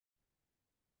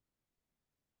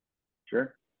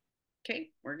Sure. Okay,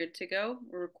 we're good to go.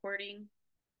 We're recording.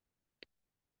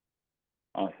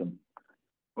 Awesome.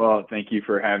 Well, thank you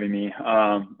for having me.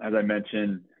 As I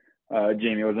mentioned,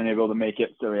 Jamie wasn't able to make it,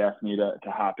 so he asked me to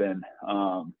hop in.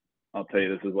 I'll tell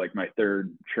you, this is like my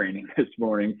third training this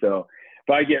morning. So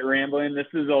if I get rambling, this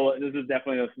is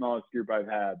definitely the smallest group I've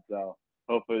had. So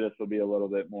hopefully this will be a little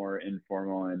bit more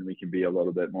informal and we can be a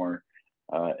little bit more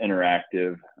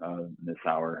interactive this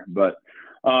hour. But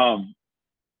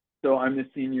so I'm the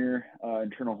senior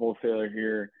internal wholesaler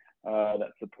here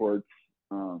that supports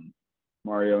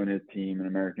Mario and his team and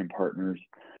American Partners.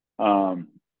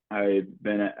 I've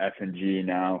been at F&G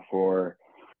now for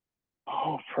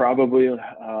probably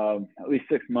at least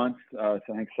 6 months, so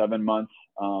I think 7 months.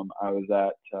 I was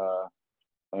at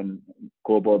a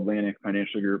Global Atlantic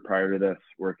Financial Group prior to this,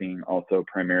 working also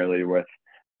primarily with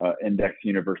Index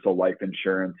Universal Life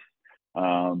Insurance.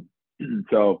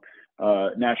 So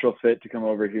natural fit to come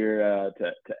over here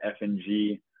to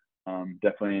F&G.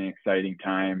 Definitely an exciting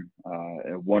time,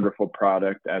 a wonderful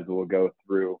product as we'll go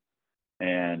through.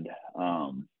 And,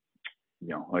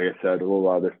 like I said, we'll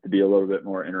allow this to be a little bit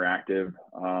more interactive.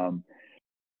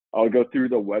 I'll go through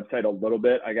the website a little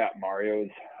bit. I got Mario's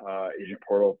agent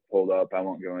portal pulled up. I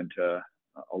won't go into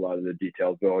a lot of the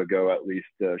details, but I'll go at least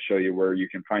to show you where you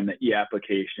can find the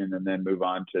e-application and then move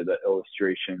on to the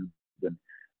illustrations and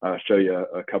show you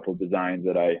a couple of designs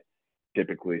that I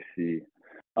typically see.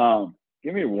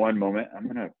 Give me one moment. I'm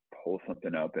going to pull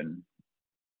something up and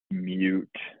mute,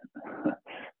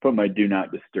 put my do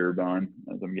not disturb on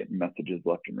as I'm getting messages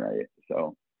left and right.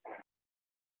 So,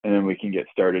 and then we can get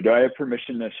started. Do I have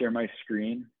permission to share my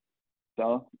screen?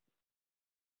 So,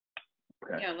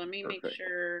 okay. Yeah, let me make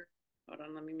sure. Hold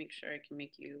on, let me make sure I can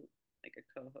make you like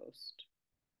a co-host.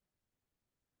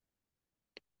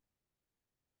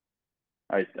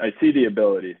 I see the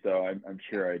ability, so I'm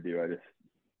sure I do.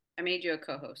 I made you a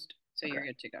co-host, so you're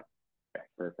good to go. Okay,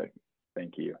 perfect.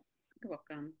 Thank you. You're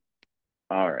welcome.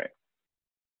 All right.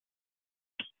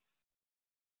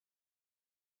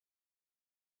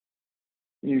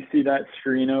 You see that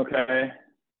screen okay?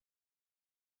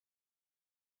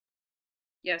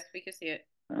 Yes, we can see it.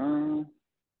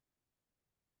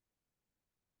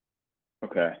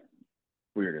 Okay.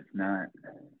 Weird. It's not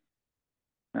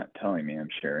telling me I'm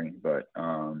sharing, but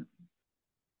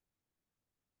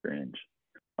strange.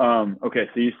 Okay,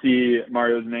 so you see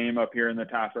Mario's name up here in the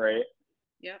top right?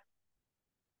 Yep.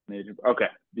 Okay,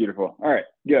 beautiful. All right,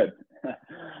 good.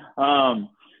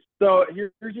 So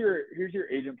here's your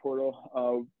agent portal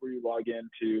where you log in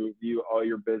to view all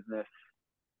your business,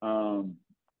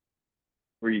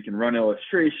 where you can run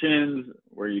illustrations,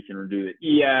 where you can do the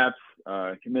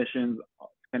e-apps, commissions,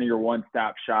 kind of your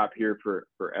one-stop shop here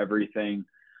for everything.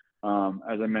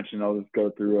 As I mentioned, I'll just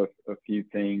go through a few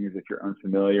things if you're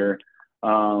unfamiliar.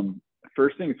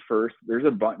 First things first, there's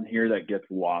a button here that gets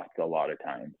lost a lot of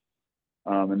times.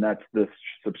 And that's the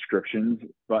subscriptions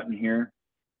button here.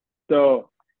 So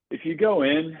if you go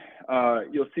in,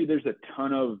 you'll see there's a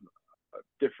ton of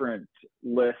different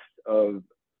lists of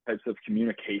types of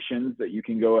communications that you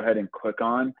can go ahead and click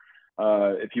on.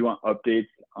 If you want updates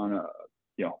on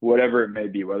whatever it may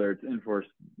be, whether it's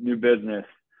enforced new business,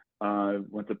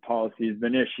 once a policy has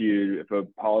been issued, if a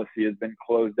policy has been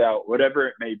closed out, whatever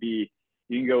it may be,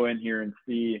 you can go in here and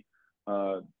see,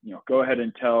 go ahead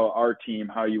and tell our team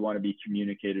how you want to be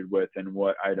communicated with and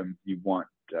what items you want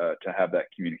to have that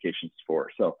communications for.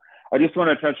 So I just want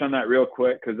to touch on that real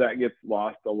quick because that gets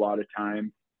lost a lot of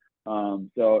times.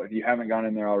 So if you haven't gone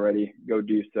in there already, go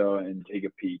do so and take a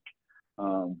peek.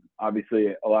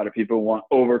 Obviously, a lot of people want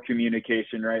over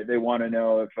communication, right? They want to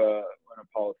know if when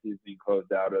a policy is being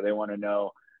closed out, or they want to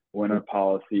know when a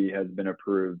policy has been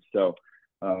approved. So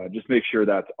just make sure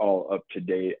that's all up to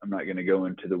date. I'm not going to go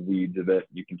into the weeds of it.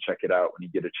 You can check it out when you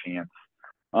get a chance.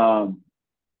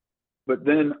 But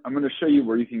then I'm going to show you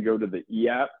where you can go to the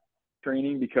e-app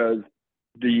training, because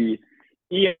the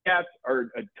e-apps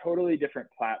are a totally different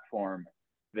platform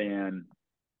than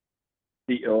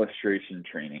the illustration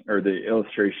training or the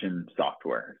illustration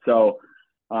software. So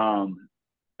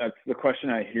that's the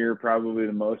question I hear probably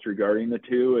the most regarding the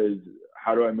two is,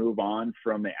 how do I move on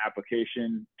from the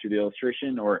application to the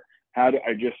illustration? Or how do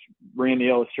I just ran the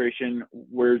illustration?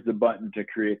 Where's the button to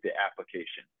create the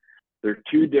application? They're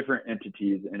two different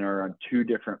entities and are on two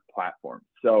different platforms.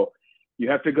 So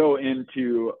you have to go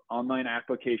into online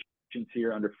applications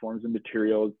here under forms and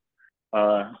materials,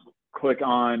 click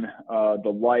on the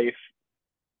life,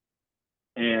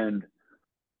 and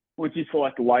once you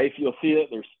select life, you'll see that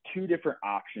there's two different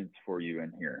options for you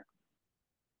in here.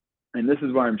 And this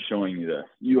is why I'm showing you this.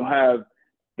 You have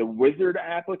the wizard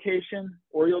application,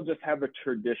 or you'll just have a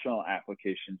traditional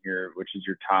application here, which is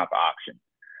your top option.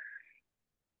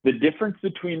 The difference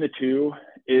between the two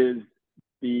is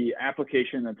the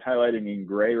application that's highlighted in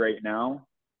gray right now.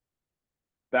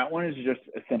 That one is just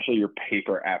essentially your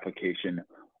paper application,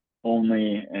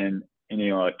 only in an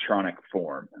electronic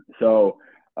form. So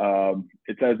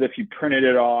it's as if you printed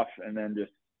it off and then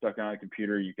just stuck it on a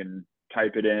computer. You can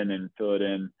type it in and fill it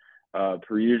in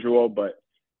per usual, but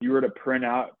if you were to print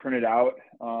it out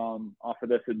off of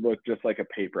this, it'd look just like a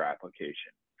paper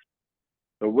application.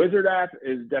 The wizard app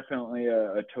is definitely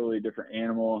a totally different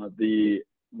animal. The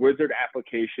wizard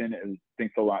application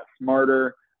thinks a lot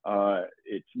smarter.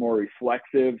 It's more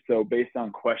reflexive. So based on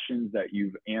questions that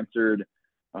you've answered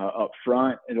up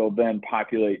front, it'll then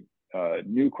populate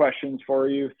new questions for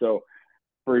you. So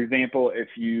for example, if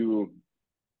you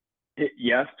hit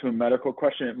yes to a medical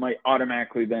question, it might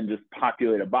automatically then just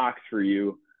populate a box for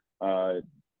you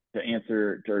to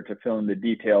answer or to fill in the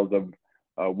details of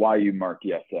why you marked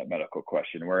yes to that medical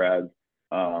question. Whereas,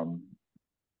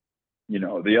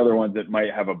 the other ones that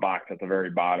might have a box at the very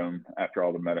bottom after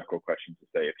all the medical questions to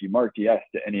say, if you marked yes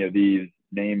to any of these,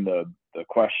 name the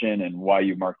question and why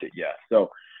you marked it yes.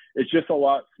 So it's just a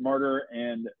lot smarter.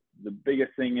 And the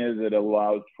biggest thing is it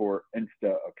allows for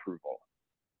Insta approval.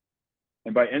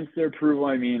 And by Insta approval,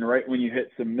 I mean right when you hit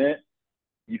submit,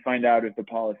 you find out if the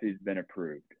policy has been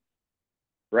approved.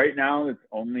 Right now, it's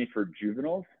only for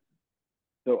juveniles.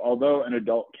 So although an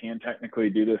adult can technically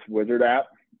do this wizard app,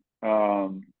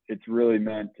 it's really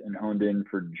meant and honed in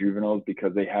for juveniles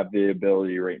because they have the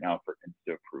ability right now for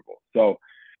Insta approval. So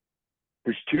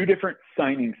there's two different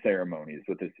signing ceremonies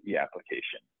with this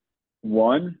e-application.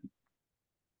 One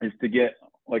is to get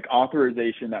like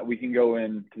authorization that we can go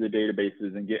into the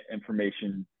databases and get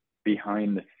information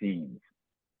behind the scenes.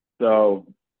 So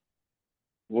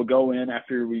we'll go in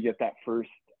after we get that first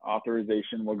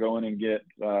authorization, we'll go in and get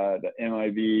the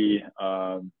MIV,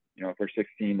 if they're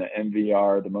 16, the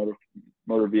MVR, the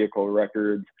motor vehicle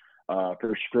records,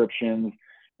 prescriptions.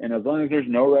 And as long as there's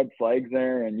no red flags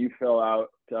there and you fill out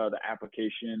the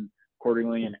application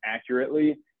accordingly and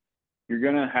accurately, you're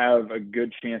going to have a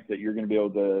good chance that you're going to be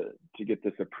able to get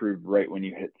this approved right when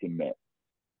you hit submit.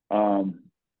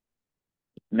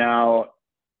 Now,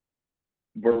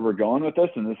 where we're going with this,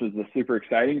 and this is the super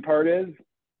exciting part, is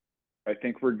I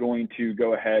think we're going to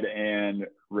go ahead and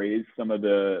raise some of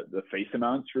the face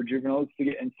amounts for juveniles to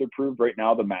get Insta approved. Right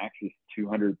now, the max is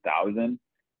 200,000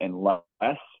 and less.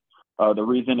 The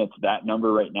reason it's that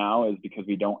number right now is because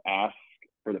we don't ask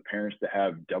for the parents to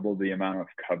have double the amount of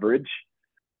coverage.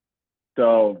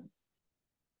 So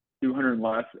 200 and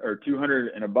less, or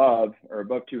 200 and above, or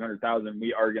above 200,000,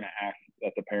 we are going to ask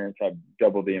that the parents have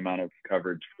double the amount of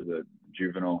coverage for the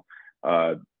juvenile.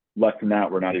 Less than that,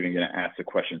 we're not even going to ask the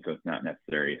question, so it's not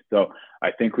necessary. So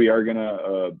I think we are going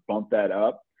to bump that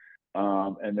up.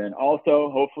 And then also,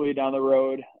 hopefully down the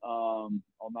road, I'll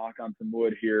knock on some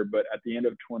wood here, but at the end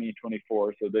of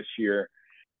 2024, so this year,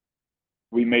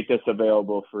 we make this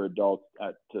available for adults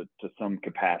to some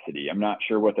capacity. I'm not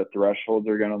sure what the thresholds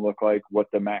are going to look like, what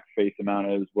the max face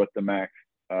amount is, what the max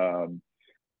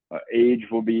age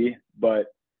will be, but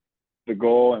the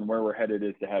goal and where we're headed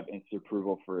is to have Insta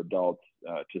approval for adults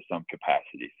to some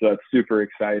capacity. So that's super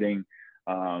exciting.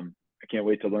 I can't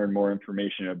wait to learn more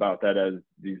information about that as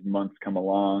these months come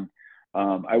along.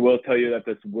 I will tell you that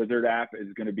this wizard app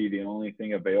is going to be the only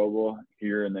thing available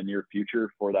here in the near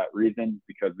future for that reason,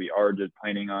 because we are just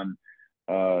planning on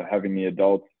having the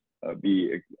adults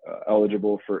be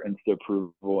eligible for Insta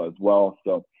approval as well.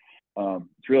 So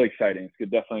it's really exciting.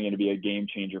 It's definitely going to be a game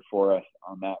changer for us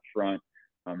on that front.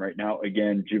 Right now,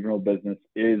 again, juvenile business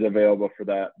is available for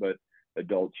that, but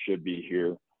adults should be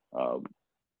here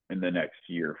in the next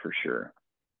year for sure.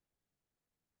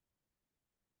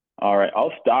 All right,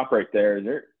 I'll stop right there. Is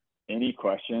there any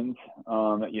questions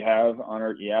that you have on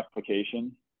our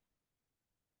e-application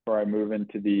before I move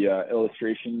into the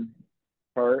illustration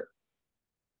part?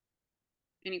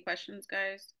 Any questions,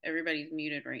 guys? Everybody's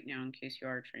muted right now in case you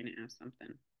are trying to ask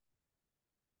something.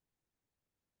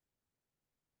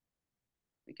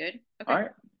 We good? Okay. All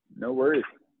right, no worries.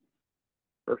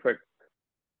 Perfect.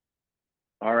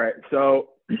 All right, so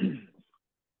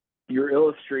your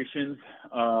illustrations,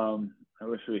 I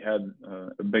wish we had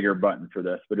a bigger button for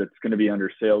this, but it's going to be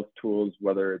under sales tools,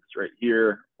 whether it's right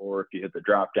here or if you hit the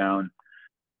drop down,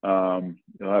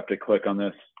 you'll have to click on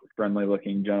this friendly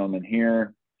looking gentleman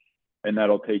here, and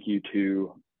that'll take you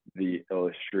to the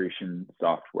illustration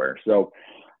software. So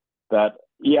that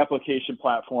e-application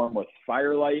platform was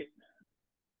Firelight.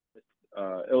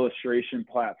 Illustration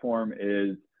platform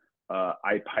is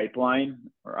iPipeline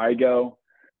or iGo.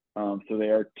 So they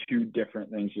are two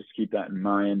different things. Just keep that in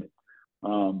mind.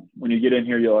 When you get in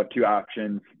here, you'll have two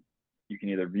options. You can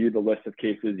either view the list of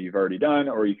cases you've already done,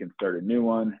 or you can start a new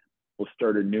one. We'll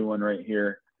start a new one right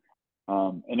here.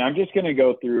 And I'm just going to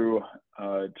go through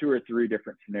 2 or 3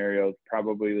 different scenarios,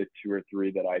 probably the 2 or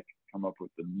 3 that I come up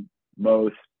with the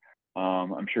most.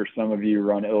 I'm sure some of you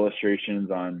run illustrations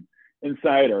on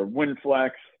Insight or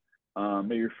WinFlex.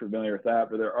 Maybe you're familiar with that,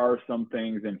 but there are some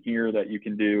things in here that you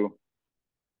can do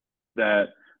that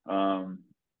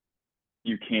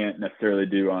you can't necessarily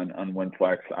do on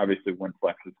WinFlex. Obviously,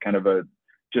 WinFlex is kind of a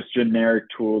just generic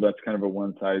tool that's kind of a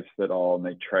one-size-fits-all, and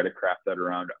they try to craft that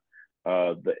around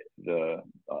the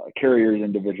carrier's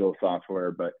individual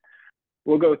software. But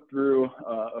we'll go through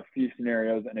a few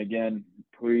scenarios, and again,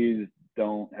 please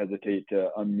don't hesitate to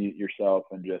unmute yourself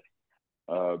and just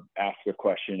ask a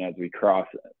question as it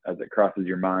crosses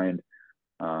your mind.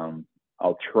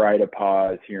 I'll try to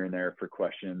pause here and there for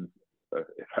questions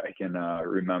if I can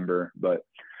remember. But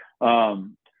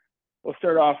we'll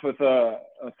start off with a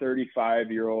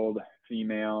 35-year-old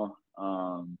female.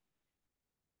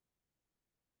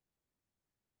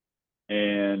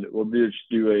 And we'll just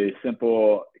do a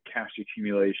simple cash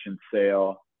accumulation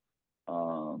sale.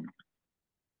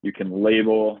 You can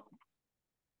label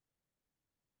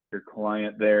your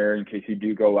client there in case you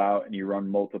do go out and you run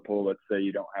multiple. Let's say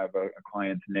you don't have a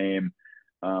client's name.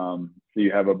 So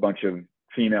you have a bunch of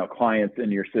female clients in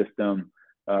your system.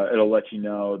 It'll let you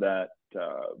know that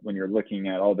when you're looking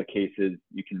at all the cases,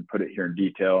 you can put it here in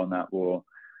detail, and that will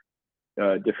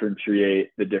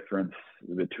differentiate the difference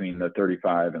between the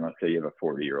 35 and let's say you have a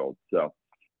 40-year-old. So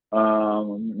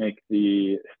make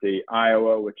the state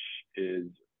Iowa, which is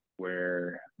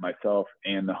where myself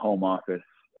and the home office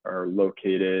are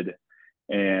located,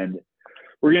 and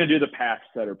we're going to do the path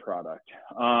setter product.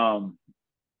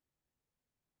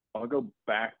 I'll go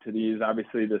back to these.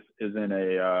 Obviously, this isn't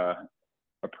a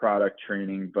product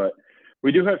training, but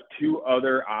we do have 2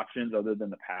 other options other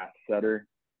than the path setter.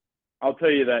 I'll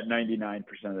tell you that 99%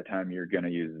 of the time you're going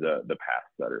to use the path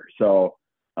setter. So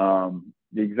the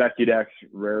Execudex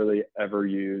rarely ever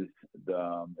used.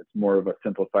 It's more of a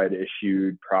simplified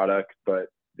issued product, but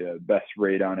the best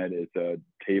rate on it is a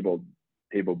table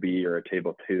B or a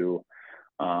table 2.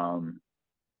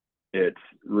 It's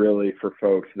really for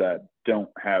folks that don't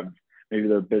have, maybe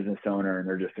they're a business owner and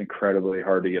they're just incredibly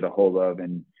hard to get a hold of,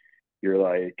 and you're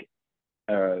like,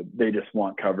 they just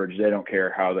want coverage. They don't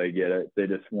care how they get it. They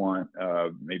just want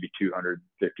maybe $250,000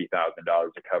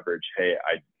 of coverage. Hey,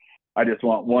 I just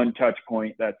want one touch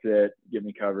point. That's it. Give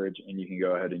me coverage, and you can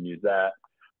go ahead and use that.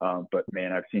 But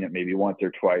man, I've seen it maybe once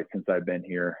or twice since I've been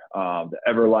here. The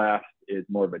Everlast is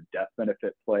more of a death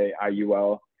benefit play,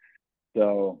 IUL.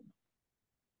 So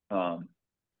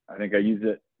I think I used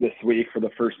it this week for the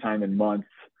first time in months.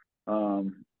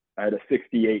 I had a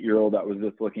 68-year-old that was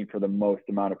just looking for the most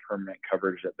amount of permanent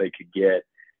coverage that they could get,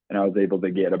 and I was able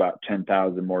to get about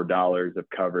 $10,000 more of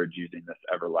coverage using this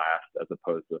Everlast as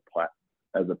opposed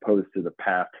to the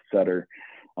path setter.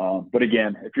 But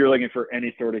again, if you're looking for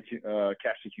any sort of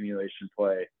cash accumulation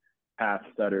play, path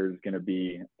setter is going to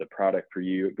be the product for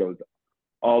you. It goes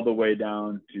all the way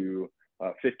down to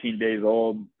 15 days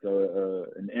old, so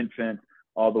an infant,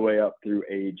 all the way up through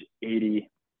age 80.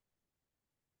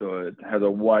 So it has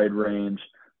a wide range.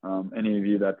 Any of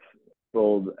you that's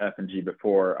sold F&G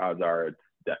before, odds are it's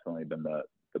definitely been the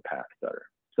path setter.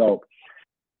 So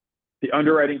the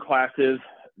underwriting classes,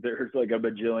 there's like a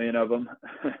bajillion of them,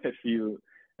 as you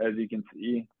can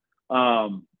see.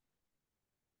 The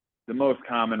most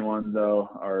common ones, though,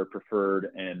 are preferred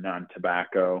and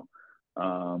non-tobacco.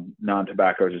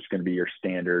 Non-tobacco is just going to be your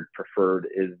standard. Preferred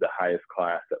is the highest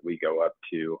class that we go up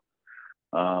to.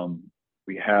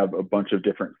 We have a bunch of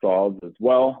different solves as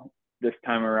well. This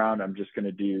time around, I'm just going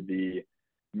to do the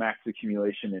max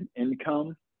accumulation and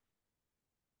income,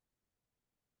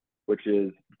 which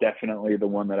is definitely the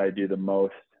one that I do the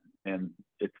most. And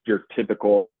it's your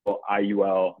typical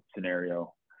IUL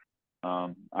scenario.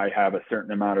 I have a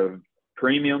certain amount of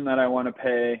premium that I want to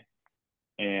pay,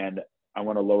 and I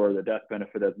want to lower the death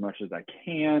benefit as much as I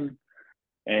can,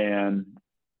 and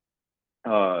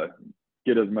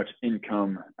get as much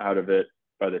income out of it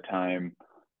by the time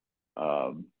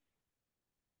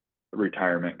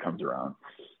retirement comes around.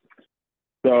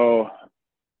 So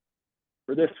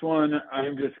for this one,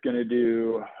 I'm just going to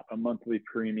do a monthly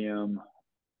premium.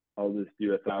 I'll just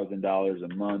do $1,000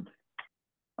 a month.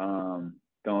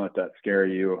 Don't let that scare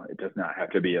you. It does not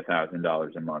have to be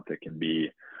 $1,000 a month. It can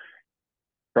be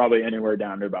probably anywhere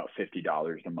down to about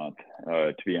 $50 a month,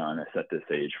 to be honest, at this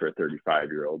age for a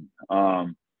 35-year-old.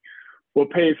 We'll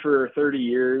pay for 30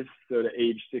 years, so to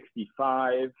age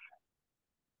 65.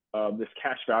 This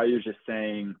cash value is just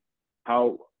saying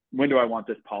when do I want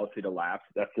this policy to lapse?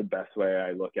 That's the best way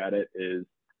I look at it. Is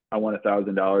I want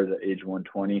 $1,000 at age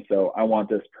 120. So I want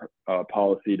this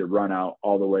policy to run out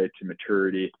all the way to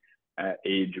maturity at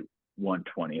age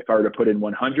 120. If I were to put in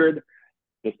 100,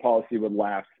 this policy would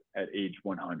lapse at age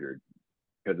 100,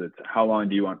 because it's how long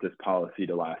do you want this policy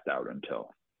to last out until?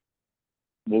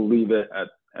 We'll leave it at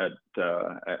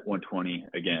 120.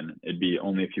 Again, it'd be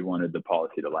only if you wanted the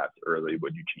policy to lapse early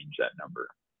would you change that number.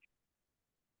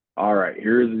 All right,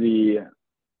 here's the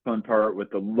fun part with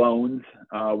the loans.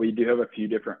 We do have a few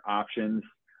different options.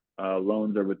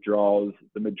 Loans or withdrawals.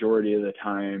 The majority of the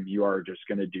time, you are just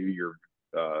going to do your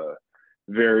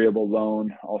variable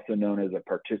loan, also known as a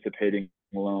participating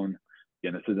loan.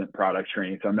 Again, this isn't product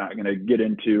training, so I'm not going to get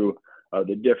into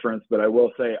the difference, but I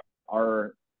will say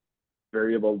our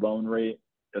variable loan rate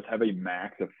does have a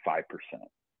max of 5%.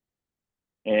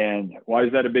 And why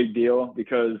is that a big deal?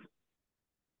 Because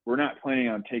we're not planning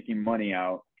on taking money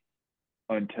out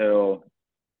until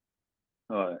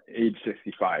age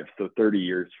 65, so 30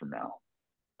 years from now.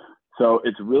 So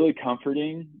it's really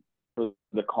comforting for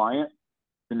the client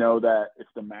to know that if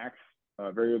the max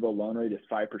variable loan rate is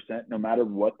 5%, no matter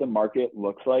what the market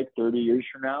looks like 30 years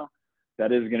from now,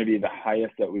 that is going to be the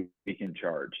highest that we can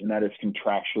charge, and that is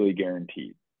contractually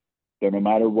guaranteed. So no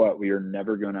matter what, we are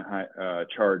never going to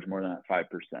charge more than that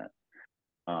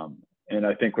 5%. And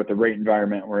I think with the rate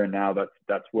environment we're in now,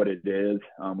 that's what it is,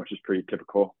 which is pretty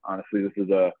typical. Honestly, this is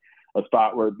a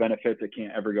spot where it benefits. It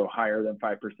can't ever go higher than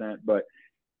 5%. But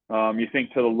you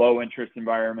think to the low interest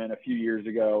environment a few years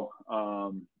ago,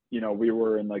 we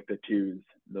were in like the twos,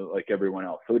 like everyone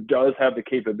else. So it does have the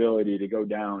capability to go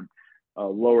down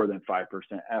lower than 5%,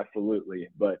 absolutely.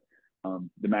 But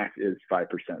the max is 5%.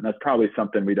 And that's probably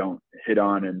something we don't hit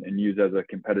on and use as a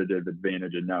competitive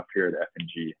advantage enough here at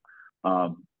F&G.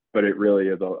 But it really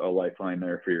is a lifeline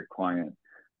there for your client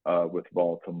with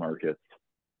volatile markets.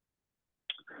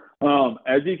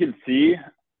 As you can see,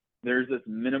 there's this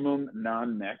minimum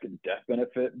non-MEC death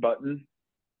benefit button.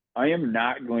 I am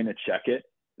not going to check it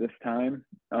this time.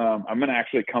 I'm going to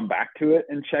actually come back to it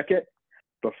and check it.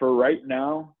 But for right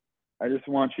now, I just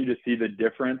want you to see the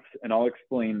difference, and I'll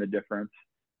explain the difference.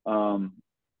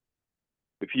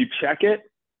 If you check it,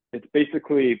 it's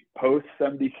basically post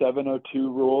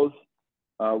 7702 rules,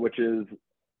 which is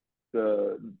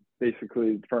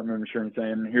basically the Department of Insurance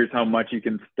saying, here's how much you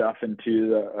can stuff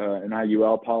into an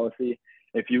IUL policy.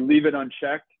 If you leave it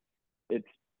unchecked, it's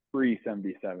pre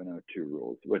 7702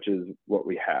 rules, which is what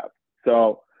we have.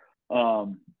 So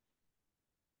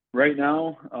right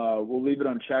now, we'll leave it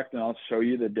unchecked, and I'll show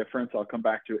you the difference. I'll come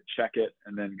back to it, check it,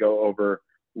 and then go over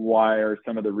why are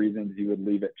some of the reasons you would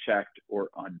leave it checked or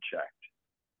unchecked.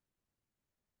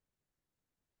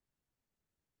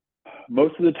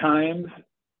 Most of the times,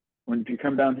 when you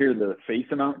come down here to the face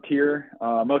amount tier,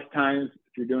 most times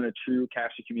if you're doing a true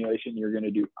cash accumulation, you're going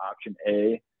to do option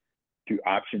A to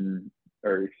option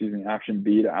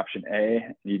B to option A.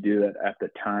 You do that at the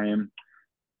time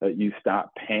that you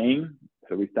stop paying.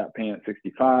 So we stop paying at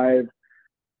 65,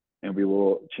 and we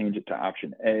will change it to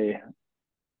option A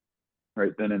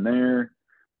right then and there.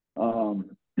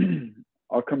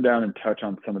 I'll come down and touch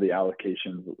on some of the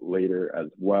allocations later as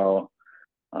well.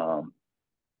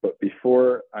 But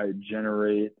before I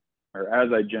generate, or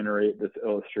as I generate this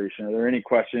illustration, are there any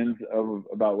questions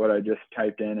about what I just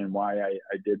typed in and why I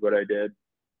did what I did?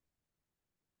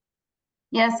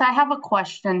 Yes, I have a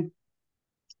question.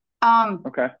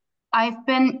 Okay. I've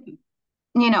been,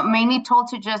 mainly told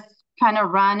to just kind of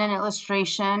run an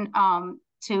illustration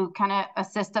to kind of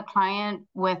assist a client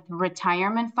with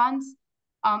retirement funds.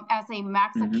 As a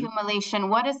max accumulation,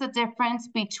 what is the difference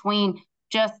between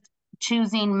just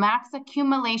choosing max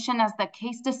accumulation as the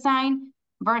case design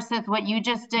versus what you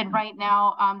just did right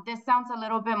now? This sounds a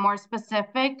little bit more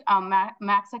specific,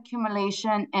 max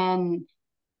accumulation and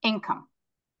income.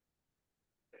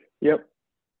 Yep.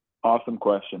 Awesome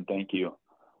question. Thank you.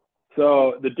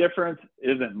 So the difference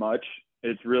isn't much.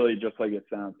 It's really just like it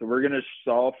sounds. So we're going to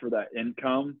solve for that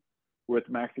income with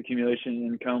max accumulation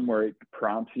income, where it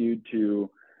prompts you to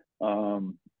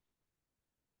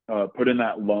put in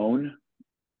that loan.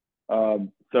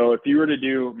 So if you were to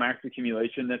do max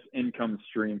accumulation, this income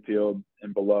stream field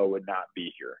and below would not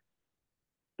be here.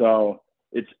 So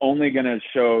it's only going to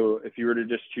show, if you were to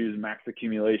just choose max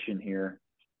accumulation here,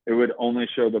 it would only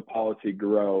show the policy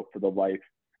grow for the life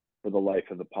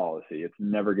of the policy. It's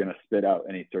never going to spit out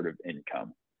any sort of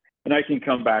income. And I can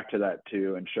come back to that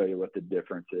too and show you what the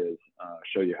difference is,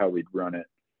 show you how we'd run it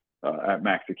at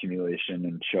max accumulation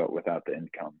and show it without the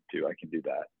income too. I can do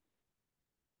that.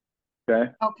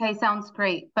 Okay. Okay, sounds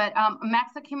great. But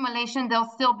max accumulation, they'll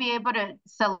still be able to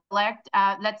select,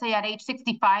 let's say at age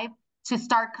 65, to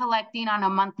start collecting on a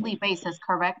monthly basis,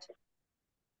 correct?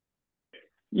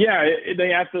 Yeah,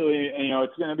 they absolutely,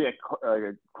 it's going to be a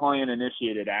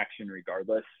client-initiated action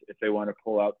regardless if they want to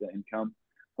pull out the income.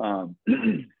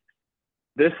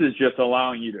 This is just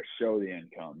allowing you to show the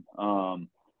income on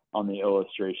the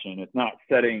illustration. It's not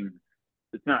set in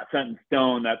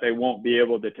stone that they won't be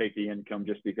able to take the income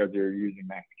just because they're using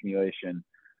max accumulation.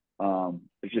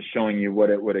 It's just showing you what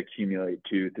it would accumulate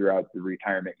to throughout the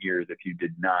retirement years if you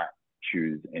did not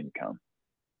choose income.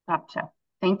 Gotcha.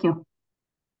 Thank you.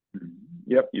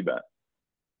 Yep, you bet.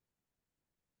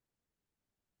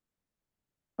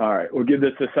 All right, we'll give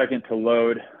this a second to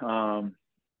load. I'm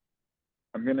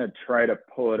going to try to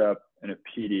pull it up in a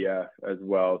PDF as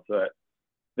well so that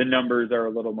the numbers are a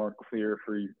little more clear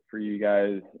for you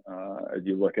guys as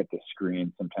you look at the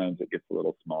screen. Sometimes it gets a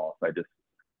little small if I just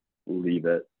leave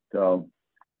it. So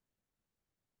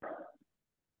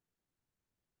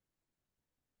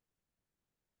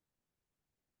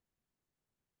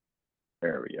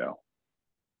there we go.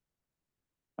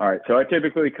 All right, so I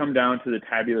typically come down to the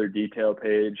tabular detail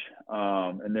page,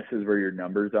 and this is where your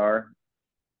numbers are.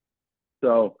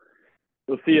 So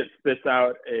you'll see it spits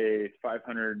out a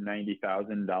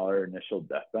 $590,000 initial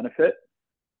death benefit.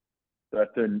 So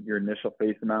that's your initial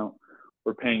face amount.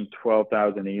 We're paying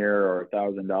 $12,000 a year or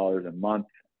 $1,000 a month.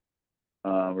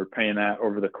 We're paying that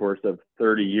over the course of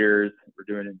 30 years. We're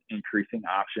doing an increasing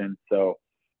option. So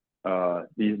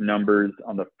these numbers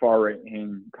on the far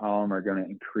right-hand column are going to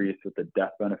increase with the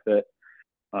death benefit.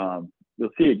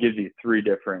 You'll see it gives you three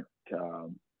different,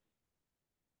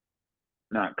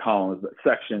 not columns, but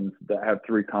sections that have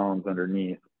three columns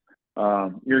underneath.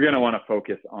 You're going to want to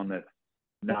focus on this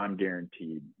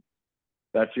non-guaranteed.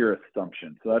 That's your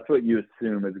assumption. So that's what you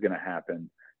assume is going to happen.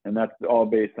 And that's all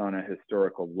based on a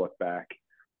historical look back.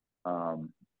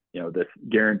 This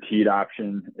guaranteed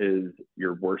option is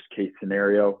your worst case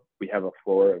scenario. We have a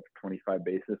floor of 25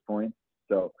 basis points.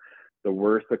 So the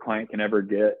worst the client can ever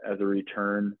get as a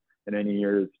return in any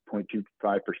year is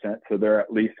 0.25%. So they're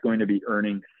at least going to be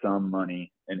earning some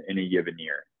money in any given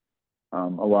year. A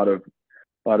lot of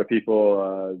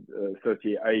people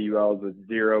associate IULs with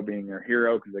zero being their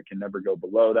hero because they can never go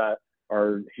below that.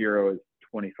 Our hero is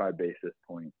 25 basis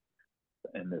points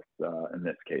in this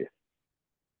case.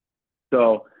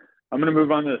 So I'm going to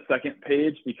move on to the second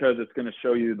page because it's going to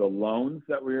show you the loans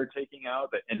that we are taking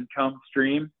out, the income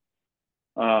stream.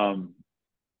 And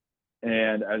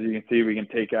as you can see, we can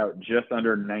take out just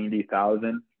under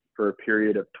 90,000 for a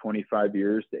period of 25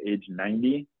 years to age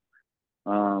 90.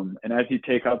 And as you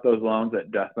take out those loans,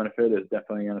 that death benefit is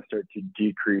definitely going to start to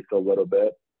decrease a little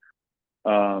bit.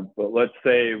 But let's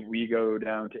say we go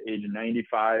down to age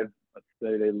 95. Let's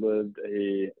say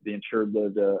the insured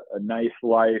lived a nice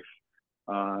life,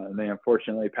 and they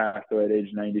unfortunately passed away at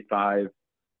age 95.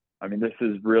 I mean, this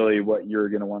is really what you're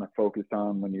going to want to focus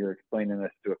on when you're explaining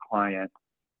this to a client.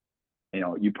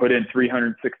 You put in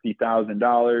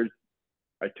 $360,000.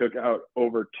 I took out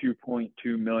over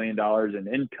 $2.2 million in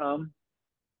income.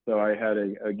 So I had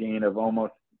a gain of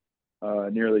almost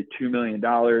nearly $2 million.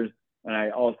 And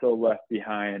I also left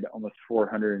behind almost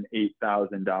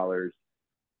 $408,000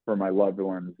 for my loved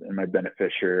ones and my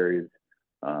beneficiaries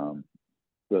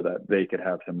so that they could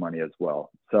have some money as well.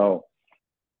 So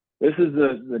this is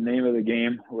the name of the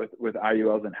game with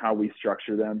IULs and how we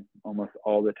structure them almost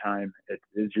all the time. It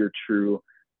is your true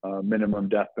minimum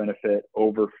death benefit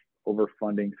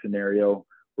overfunding scenario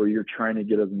where you're trying to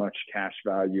get as much cash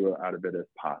value out of it as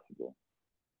possible.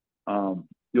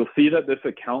 You'll see that this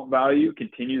account value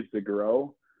continues to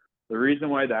grow. The reason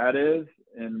why that is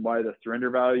and why the surrender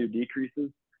value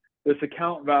decreases, this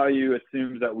account value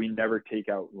assumes that we never take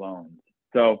out loans.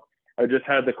 So I just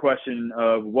had the question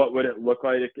of what would it look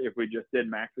like if we just did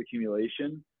max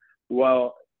accumulation?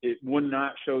 Well, it would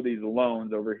not show these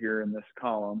loans over here in this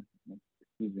column,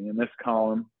 and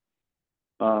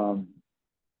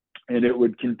it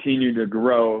would continue to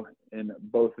grow in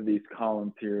both of these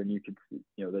columns here, and you can see,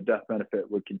 the death benefit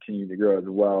would continue to grow as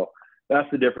well. That's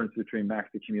the difference between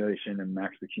max accumulation and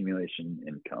max accumulation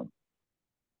income.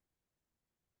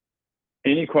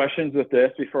 Any questions with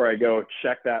this before I go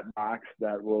check that box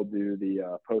that will do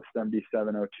the post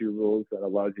 7702 rules that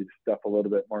allows you to stuff a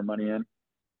little bit more money in?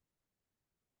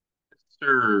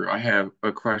 Sir, I have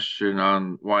a question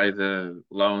on why the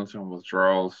loans and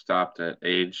withdrawals stopped at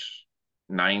age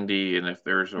 90 and if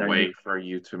there's a 90. Way for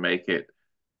you to make it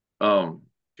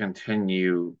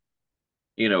continue,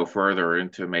 further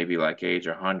into maybe like age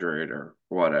 100 or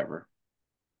whatever.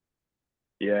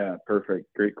 Yeah,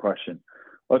 perfect. Great question.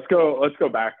 let's go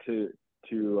back to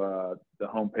the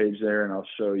homepage there, and I'll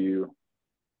show you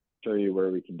where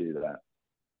we can do that.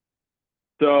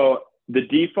 So the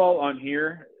default on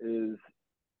here is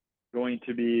going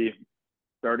to be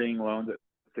starting loans at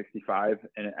 65,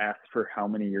 and it asks for how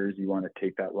many years you want to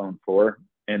take that loan for,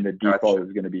 and the default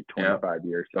is going to be 25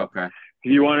 years. So okay.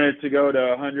 If you want it to go to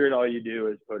 100, all you do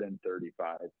is put in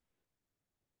 35.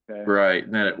 Okay. Right,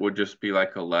 and then it would just be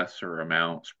like a lesser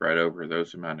amount spread over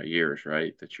those amount of years,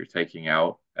 right? That you're taking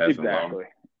out as a loan. Exactly.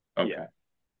 Okay. Yeah.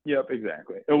 Yep,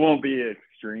 exactly. It won't be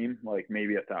extreme, like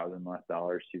maybe $1,000 less,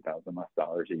 $2,000 less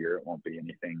a year. It won't be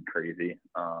anything crazy,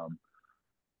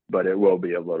 but it will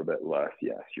be a little bit less.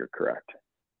 Yes, you're correct.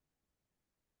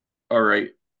 All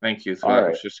right, thank you. So that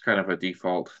was just kind of a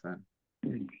default then.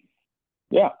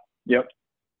 Yeah. Yep.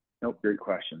 Nope. Great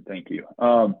question. Thank you.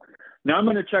 Now I'm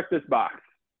going to check this box.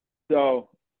 So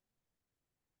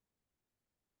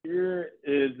here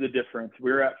is the difference.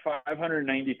 We're at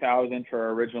 $590,000 for our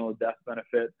original death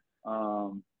benefit.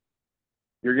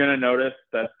 You're going to notice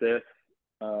that this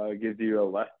gives you a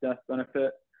less death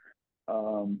benefit.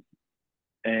 And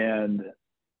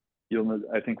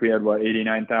I think we had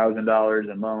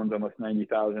 $89,000 in loans, almost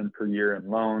 $90,000 per year in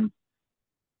loans.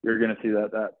 You're going to see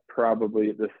that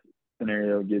probably this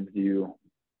scenario gives you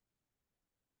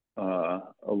a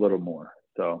little more.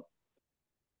 So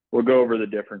we'll go over the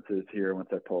differences here once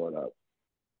I pull it up.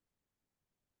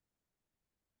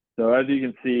 So as you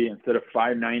can see, instead of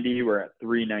 590, we're at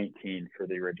 319 for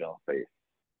the original face.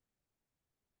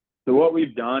 So what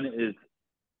we've done is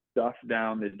stuff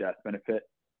down the death benefit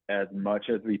as much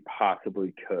as we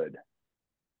possibly could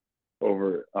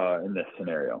over in this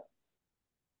scenario.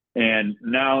 And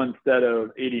now instead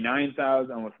of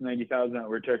 89,000, almost 90,000 that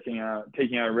we're taking out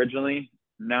originally,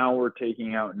 now we're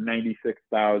taking out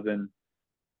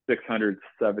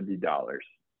 $96,670.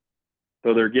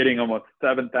 So they're getting almost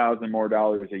 $7,000 more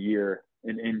dollars a year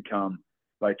in income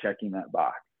by checking that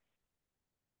box.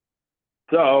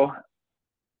 So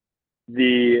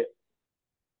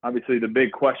obviously the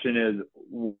big question is,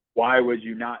 why would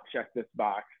you not check this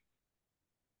box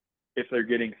if they're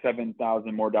getting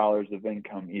 $7,000 more dollars of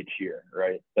income each year,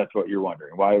 right? That's what you're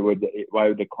wondering. Why would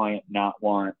the client not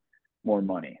want more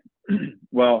money?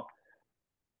 Well,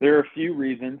 there are a few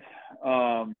reasons.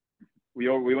 We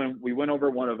went over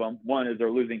one of them. One is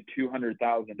they're losing $200,000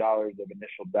 of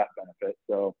initial death benefit.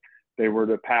 So if they were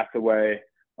to pass away,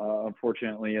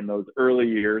 unfortunately, in those early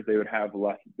years, they would have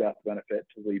less death benefit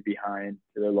to leave behind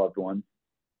to their loved ones.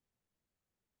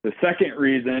 The second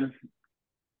reason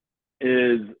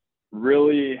is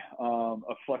really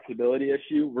a flexibility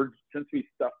issue. Since we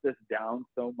stuffed this down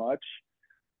so much,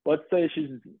 let's say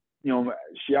she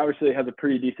obviously has a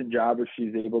pretty decent job if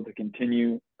she's able to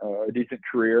continue a decent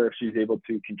career, if she's able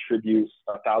to contribute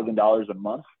 $1,000 a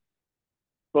month.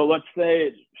 But let's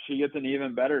say she gets an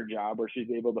even better job where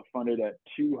she's able to fund it at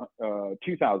 $2,000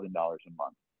 a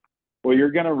month. Well,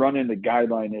 you're going to run into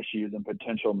guideline issues and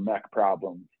potential MEC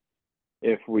problems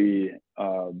if we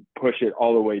push it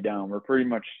all the way down. We're pretty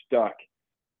much stuck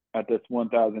at this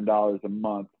 $1,000 a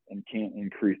month and can't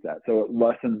increase that. So it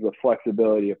lessens the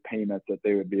flexibility of payments that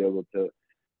they would be able to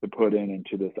put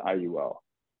into this IUL.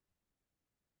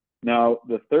 Now,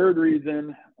 the third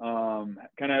reason kind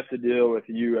of has to deal with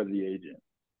you as the agent.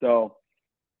 So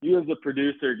you as the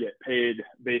producer get paid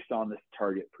based on this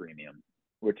target premium,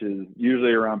 which is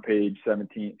usually around page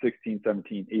 16,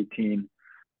 17, 18.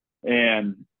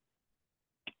 And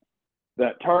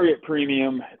that target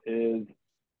premium is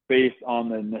based on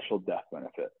the initial death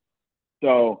benefit.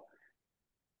 So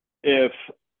if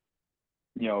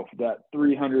that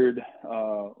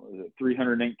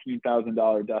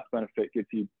 $319,000 death benefit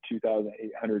gets you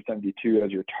 $2,872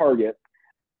 as your target,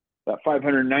 that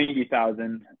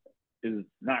 $590,000 is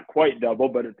not quite double,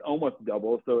 but it's almost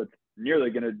double. So it's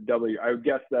nearly going to double. I would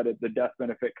guess that if the death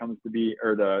benefit comes to be,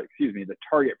 the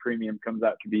target premium comes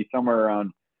out to be somewhere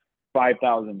around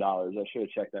 $5,000. I should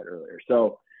have checked that earlier.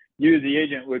 So you as the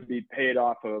agent would be paid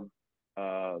off of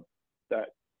that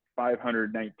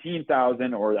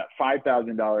 $519,000 or that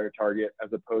 $5,000 target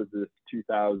as opposed to this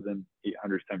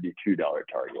 $2,872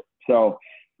 target. So,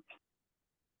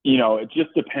 it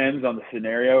just depends on the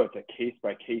scenario. It's a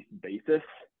case-by-case basis,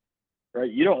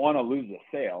 right? You don't want to lose a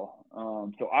sale.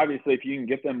 So obviously if you can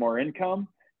get them more income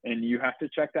and you have to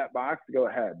check that box, go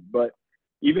ahead. But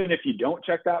even if you don't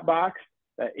check that box,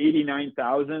 that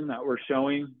 $89,000 that we're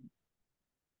showing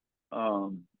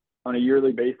on a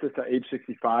yearly basis at age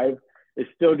 65 is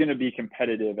still going to be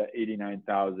competitive at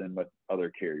 $89,000 with other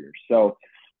carriers. So,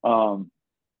 I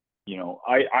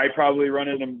probably run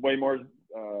into way more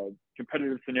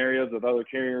competitive scenarios with other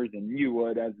carriers than you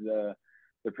would as the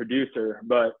the producer.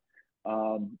 But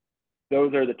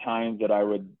those are the times that I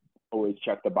would always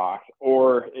check the box.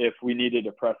 Or if we needed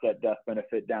to press that death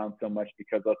benefit down so much,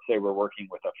 because let's say we're working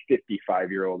with a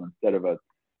 55-year-old instead of a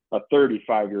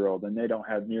 35-year-old, and they don't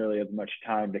have nearly as much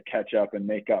time to catch up and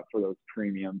make up for those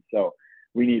premiums. So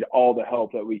we need all the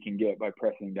help that we can get by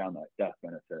pressing down that death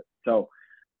benefit. So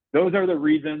those are the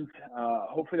reasons.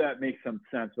 Hopefully that makes some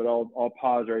sense, but I'll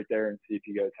pause right there and see if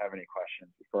you guys have any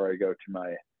questions before I go to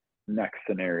my next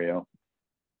scenario.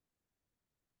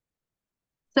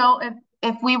 So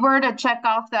if we were to check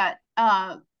off that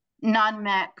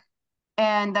non-MEC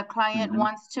and the client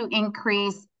wants to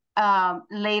increase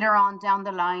later on down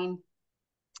the line,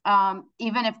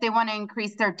 even if they want to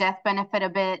increase their death benefit a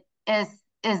bit, is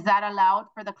that allowed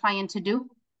for the client to do?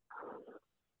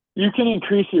 You can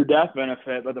increase your death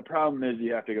benefit, but the problem is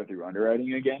you have to go through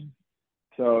underwriting again.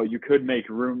 So you could make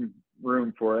room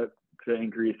for it to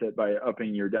increase it by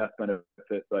upping your death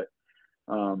benefit, but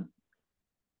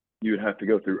you would have to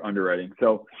go through underwriting.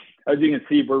 So as you can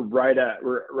see, we're right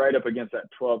up against that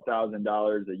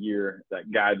 $12,000 a year, that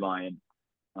guideline,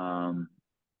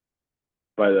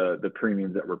 by the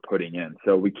premiums that we're putting in.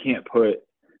 So we can't put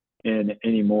in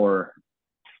any more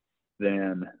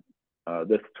than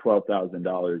this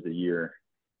 $12,000 a year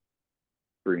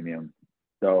premium.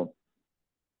 So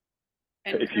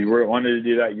if you wanted to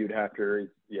do that, you'd have to,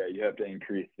 you have to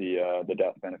increase the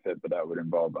death benefit, but that would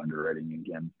involve underwriting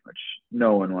again, which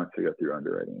no one wants to go through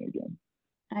underwriting again.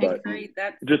 I agree.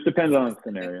 That it just depends on the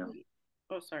scenario.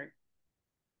 Oh, sorry.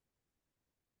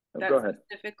 Go ahead.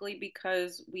 Specifically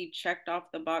because we checked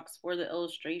off the box for the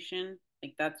illustration,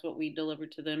 like that's what we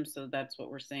delivered to them. So that's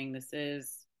what we're saying this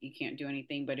is. You can't do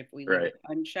anything, but if we leave it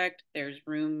unchecked, there's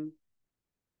room,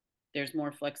 there's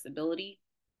more flexibility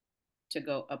to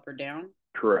go up or down.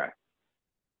 Correct.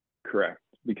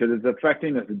 Because it's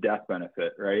affecting this death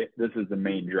benefit, right? This is the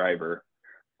main driver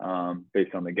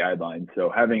based on the guidelines. So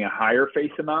having a higher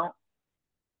face amount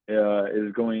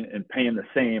is going, and paying the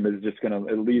same is just going to,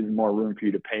 it leaves more room for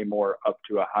you to pay more up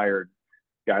to a higher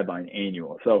guideline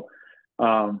annual. So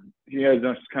you guys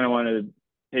just kind of want to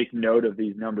take note of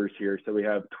these numbers here. So we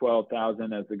have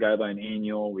 12,000 as the guideline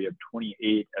annual, we have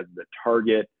 28 as the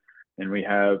target, and we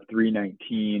have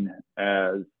 319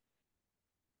 as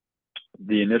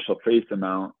the initial face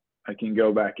amount. I can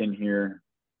go back in here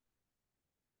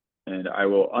and I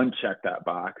will uncheck that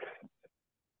box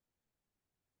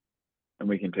and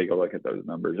we can take a look at those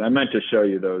numbers. I meant to show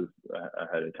you those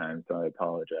ahead of time, so I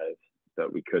apologize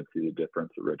that we could see the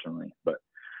difference originally, but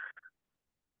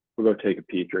we'll go take a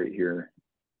peek right here.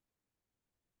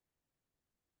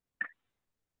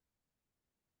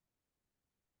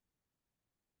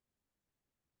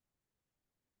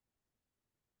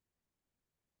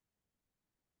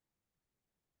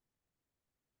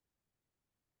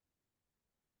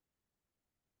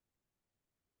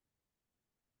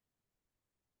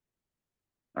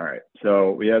 All right,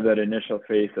 so we have that initial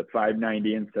face of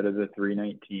 590 instead of the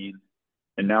 319,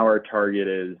 and now our target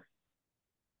is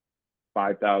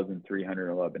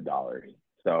 $5,311.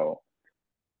 So,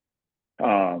 you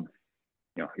know,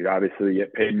 you'd obviously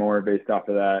get paid more based off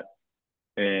of that,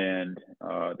 and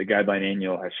the guideline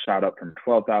annual has shot up from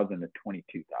 12,000 to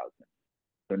 22,000.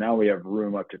 So now we have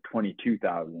room up to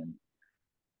 22,000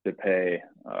 to pay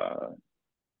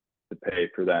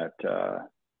for that to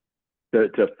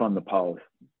fund the policy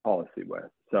with.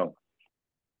 So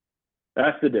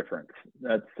that's the difference.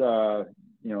 That's you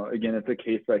know, again, it's a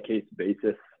case by case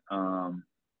basis.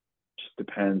 Just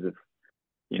depends if,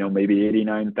 you know, maybe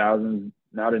 89,000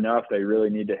 not enough. They really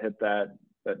need to hit that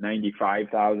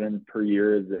 95,000 per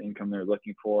year is the income they're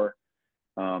looking for.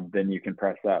 Then you can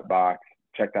press that box,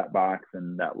 check that box,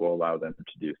 and that will allow them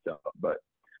to do so. But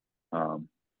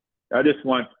I just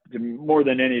want to, more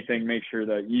than anything, make sure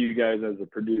that you guys as the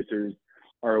producers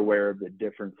are aware of the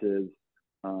differences.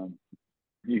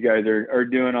 You guys are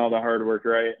doing all the hard work,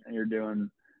 right? And you're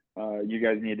doing, you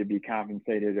guys need to be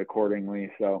compensated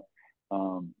accordingly. So,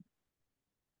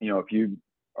 you know, if you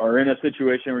are in a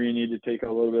situation where you need to take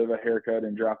a little bit of a haircut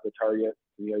and drop the target,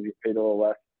 you guys get paid a little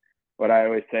less. What I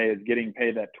always say is getting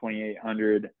paid that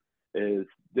 $2,800 is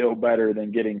still better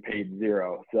than getting paid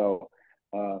zero. So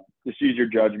just use your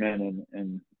judgment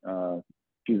and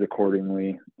choose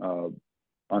accordingly on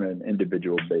an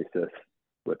individual basis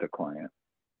with a client.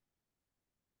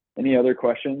 Any other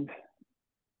questions?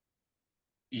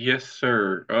 Yes,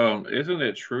 sir. Isn't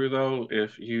it true though,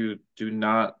 if you do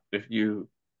not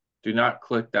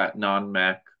click that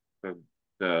non-MEC,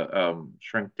 the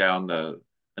shrink down the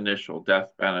initial death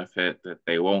benefit, that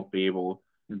they won't be able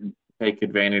to take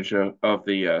advantage of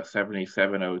the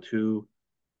 7702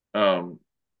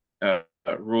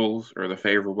 rules or the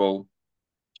favorable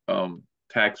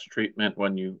tax treatment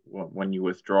when you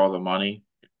withdraw the money?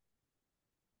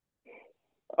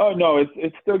 Oh no,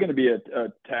 it's still going to be a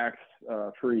tax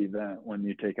free event when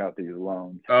you take out these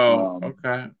loans. Oh,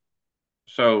 okay.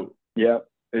 So yeah,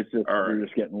 it's just all you're right,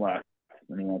 just getting less.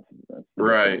 I mean that's the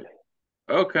right. difference.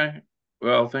 Okay.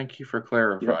 Well, thank you for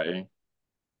clarifying.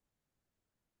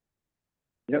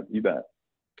 Yep, you bet.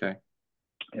 Okay.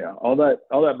 Yeah, all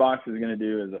that box is going to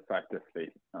do is affect this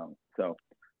space. So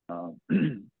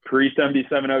pre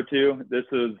 7702,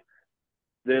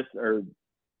 this or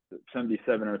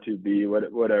 7702B,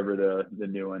 whatever the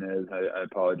new one is. I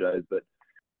apologize, but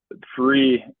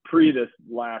pre this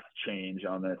last change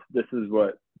on this is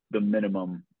what the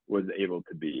minimum was able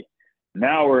to be.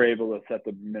 Now we're able to set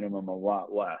the minimum a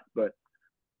lot less, but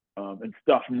and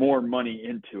stuff more money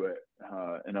into it.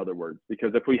 In other words,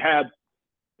 because if we had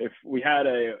a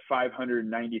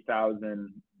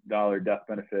 $590,000 death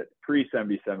benefit pre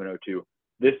 7702,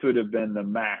 this would have been the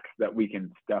max that we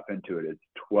can stuff into it. It's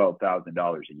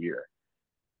 $12,000 a year.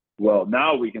 Well,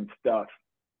 now we can stuff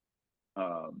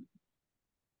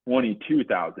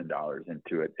 $22,000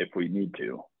 into it if we need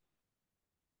to.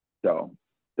 So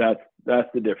that's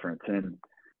the difference. And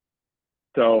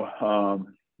so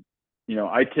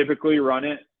I typically run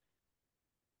it,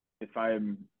 if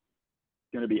I'm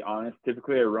going to be honest,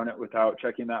 typically I run it without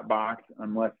checking that box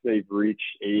unless they've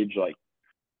reached age like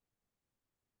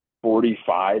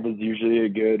 45 is usually a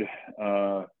good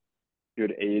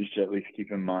age to at least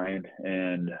keep in mind.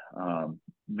 And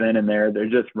then and there, they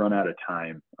just run out of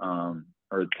time,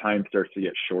 or time starts to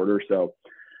get shorter. So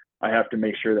I have to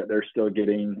make sure that they're still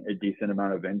getting a decent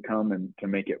amount of income and to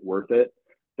make it worth it.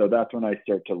 So that's when I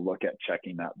start to look at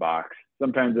checking that box.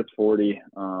 Sometimes it's 40,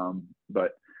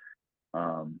 but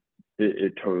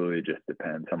it totally just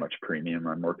depends how much premium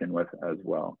I'm working with as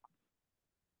well.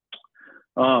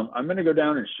 I'm going to go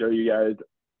down and show you guys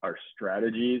our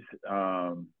strategies.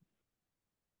 I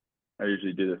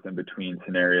usually do this in between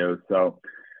scenarios. So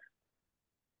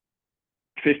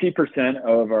 50%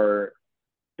 of our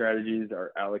strategies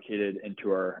are allocated into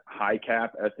our high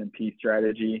cap S&P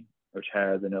strategy, which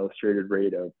has an illustrated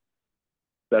rate of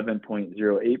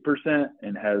 7.08%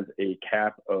 and has a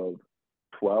cap of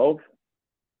 12.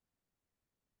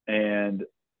 And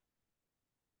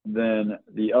then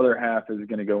the other half is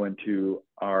going to go into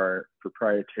our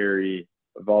proprietary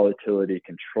volatility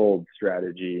controlled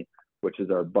strategy, which is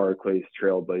our Barclays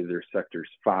Trailblazer Sectors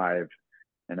 5.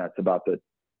 And that's about the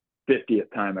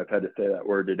 50th time I've had to say that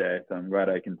word today, so I'm glad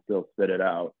I can still spit it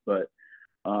out. But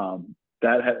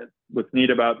what's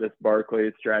neat about this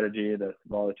Barclays strategy, this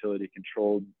volatility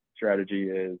controlled strategy,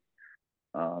 is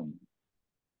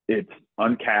it's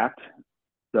uncapped,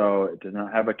 so it does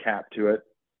not have a cap to it.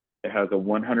 It has a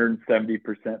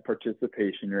 170%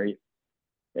 participation rate,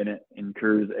 and it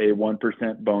incurs a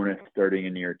 1% bonus starting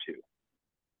in year 2.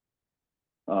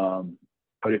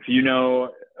 But if you know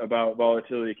about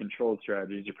volatility controlled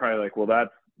strategies, you're probably like, well,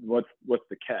 that's what's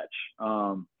the catch?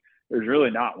 There's really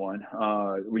not one.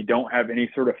 We don't have any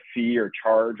sort of fee or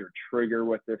charge or trigger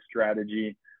with this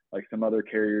strategy like some other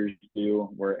carriers do,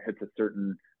 where it hits a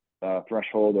certain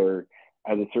threshold or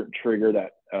has a certain trigger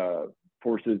that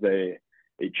forces a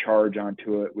charge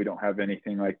onto it. We don't have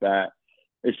anything like that.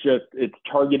 It's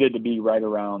targeted to be right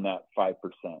around that 5%.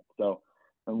 So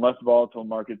unless volatile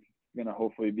markets going to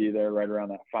hopefully be there right around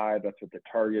that 5. That's what the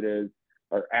target is.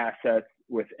 Our assets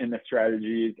within the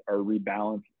strategies are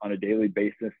rebalanced on a daily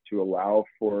basis to allow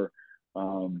for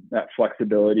that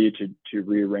flexibility to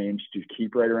rearrange to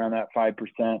keep right around that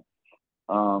 5%.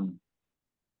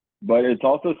 But it's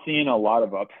also seen a lot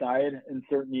of upside in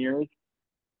certain years.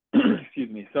 Excuse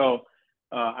me. So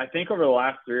I think over the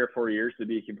last 3 or 4 years, to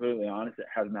be completely honest, it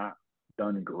has not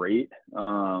done great.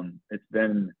 It's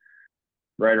been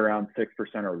right around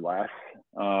 6% or less.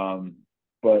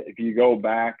 But if you go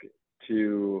back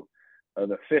to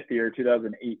the 5th year,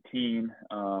 2018,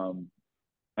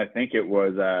 I think it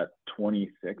was at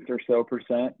 26 or so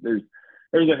percent. There's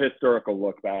a historical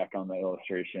look back on the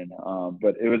illustration,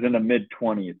 but it was in the mid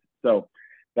 20s. So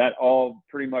that all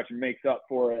pretty much makes up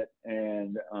for it.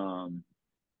 And,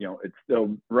 it's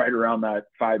still right around that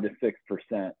 5 to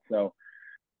 6%. So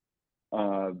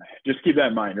just keep that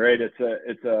in mind, right?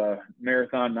 It's a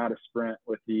marathon, not a sprint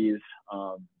with these.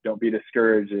 Don't be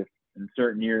discouraged if in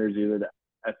certain years either the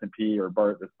S&P or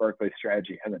this Barclays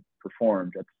strategy hasn't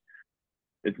performed.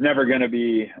 It's never going to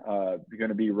be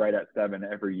right at 7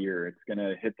 every year. It's going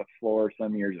to hit the floor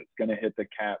some years. It's going to hit the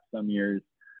cap some years.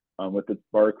 With the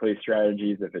Barclays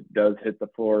strategies, if it does hit the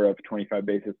floor of 25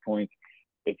 basis points,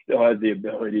 it still has the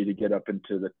ability to get up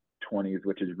into the 20s,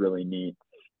 which is really neat.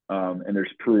 and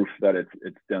there's proof that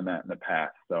it's done that in the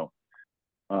past. So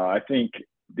I think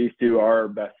these two are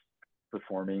best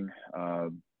performing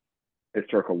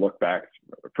historical look backs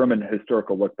from a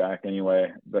historical look back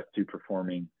anyway, best two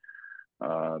performing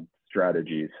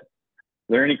strategies.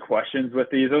 Are there any questions with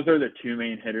these? Those are the two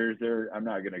main hitters there. I'm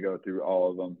not going to go through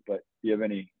all of them, but do you have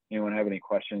anyone have any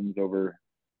questions over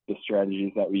the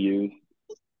strategies that we use?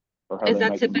 Or how Is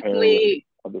that typically,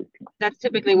 that's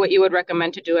typically what you would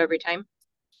recommend to do every time?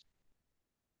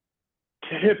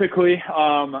 Typically,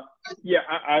 yeah,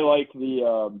 I like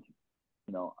the,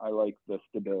 I like the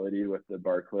stability with the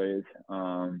Barclays,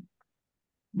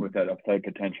 with that upside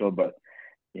potential, but,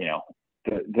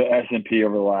 the S&P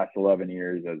over the last 11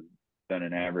 years has done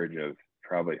an average of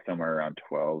probably somewhere around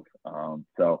 12.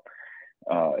 So,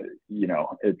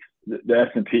 it's the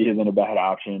S&P isn't a bad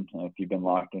option. If you've been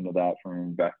locked into that from an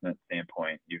investment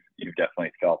standpoint, you've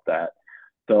definitely felt that.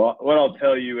 So what I'll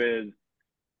tell you is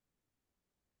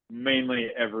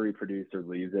mainly every producer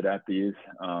leaves it at these.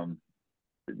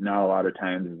 Not a lot of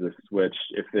times is a switch.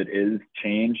 If it is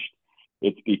changed,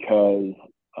 it's because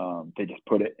they just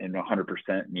put it in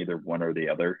 100% in either one or the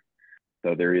other.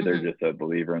 So they're either just a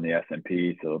believer in the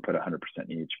S&P, so they'll put 100%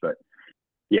 each. But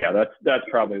yeah, that's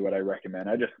probably what I recommend.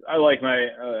 I like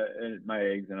my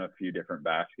eggs in a few different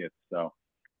baskets. So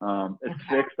a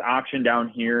fixed option down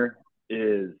here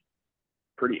is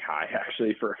pretty high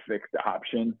actually for a fixed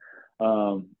option.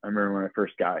 I remember when I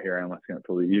first got here, I almost going to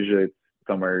believe usually it's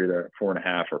somewhere either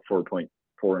 4.5 or 4.25,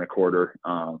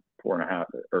 4.5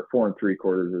 or 4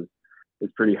 3/4 is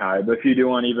pretty high. But if you do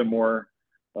want even more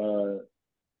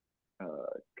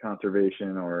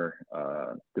conservation or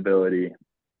stability,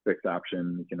 fixed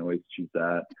option, you can always choose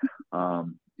that.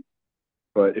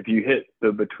 But if you hit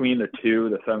between the two,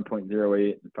 the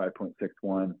 7.08 and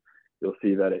 5.61, you'll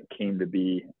see that it came to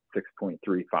be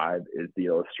 6.35 is the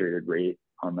illustrated rate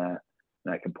on that.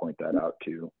 And I can point that out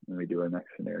too when we do our next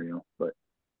scenario. But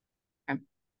okay.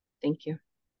 Thank you.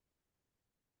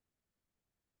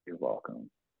 You're welcome.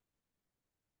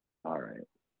 All right.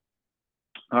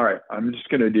 I'm just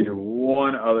going to do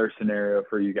one other scenario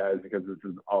for you guys because this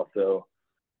is also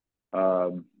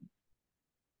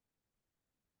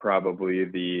probably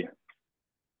the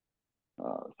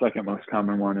second most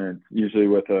common one. And it's usually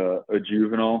with a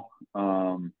juvenile.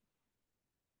 So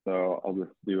I'll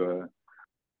just do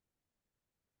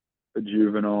a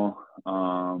juvenile.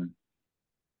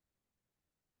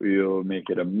 We'll make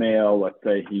it a male. Let's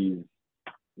say he's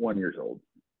 1 year old.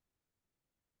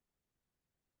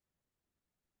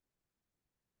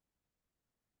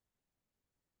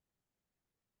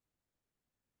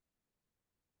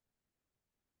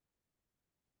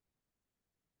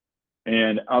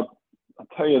 And I'll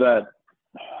tell you that,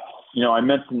 I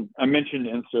mentioned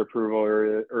Insta approval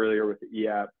earlier with the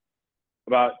EAP.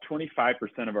 About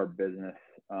 25% of our business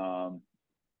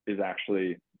is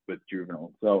actually with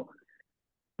juveniles. So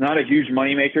not a huge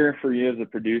moneymaker for you as a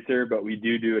producer, but we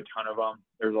do a ton of them.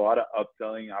 There's a lot of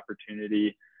upselling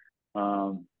opportunity,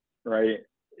 right?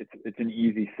 It's an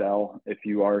easy sell if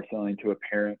you are selling to a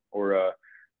parent or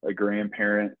a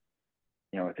grandparent.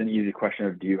 It's an easy question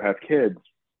of, do you have kids?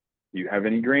 Do you have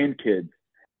any grandkids?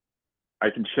 I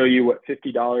can show you what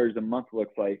 $50 a month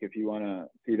looks like if you want to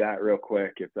see that real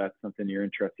quick, if that's something you're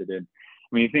interested in.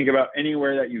 When you think about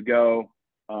anywhere that you go,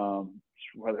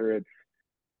 whether it's,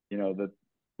 the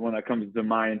one that comes to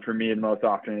mind for me the most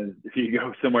often is if you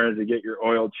go somewhere to get your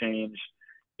oil changed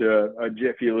to a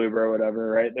Jiffy Lube or whatever,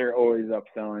 right? They're always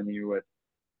upselling you with,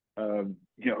 can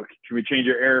we change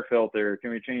your air filter?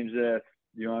 Can we change this?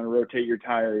 You want to rotate your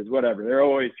tires, whatever. They're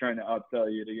always trying to upsell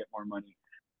you to get more money.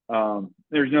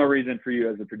 There's no reason for you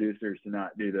as a producer to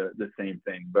not do the same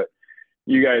thing, but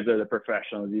you guys are the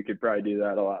professionals. You could probably do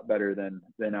that a lot better than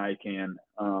I can.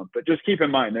 But just keep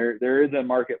in mind, there is a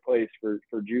marketplace for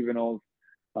juveniles,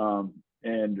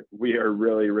 and we are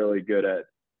really, really good at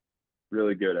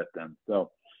them.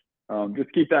 So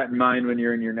just keep that in mind when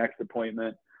you're in your next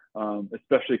appointment,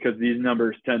 especially because these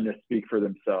numbers tend to speak for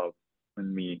themselves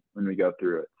when we go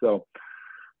through it. So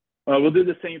we'll do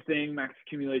the same thing, max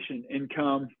accumulation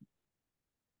income.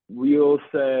 We'll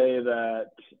say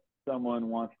that someone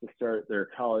wants to start their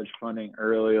college funding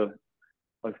early.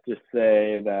 Let's just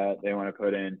say that they want to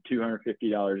put in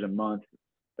 $250 a month.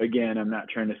 Again, I'm not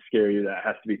trying to scare you. That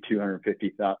has to be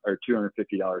 $250 a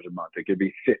month. It could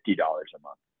be $50 a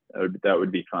month. That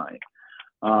would be fine.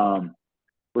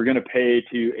 We're going to pay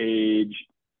to age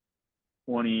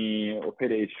 20. We'll pay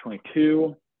to age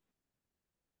 22.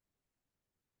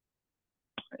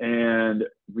 And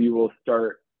we will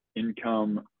start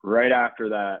income right after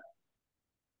that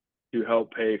to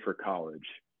help pay for college.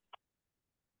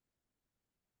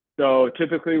 So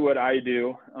typically what I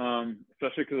do,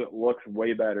 especially because it looks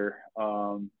way better,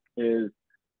 is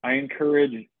I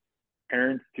encourage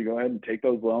parents to go ahead and take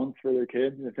those loans for their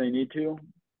kids if they need to,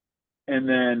 and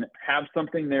then have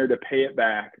something there to pay it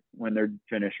back when they're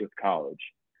finished with college.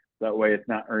 That way it's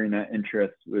not earning that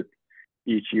interest with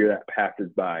each year that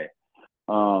passes by.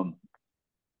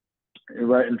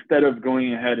 Right, instead of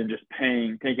going ahead and just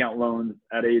taking out loans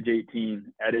at age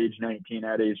 18, at age 19,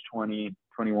 at age 20,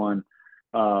 21,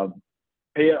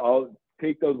 pay it all,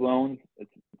 take those loans.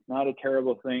 It's not a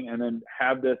terrible thing. And then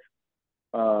have this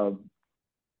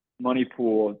money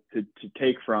pool to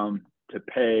take from to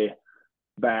pay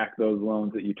back those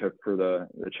loans that you took for the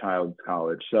child's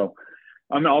college. So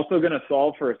I'm also going to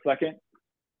solve for a second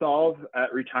solve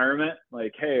at retirement.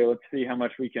 Like, hey, let's see how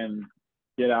much we can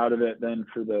get out of it then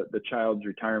for the child's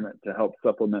retirement to help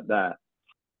supplement that.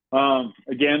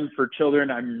 Again, for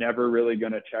children, I'm never really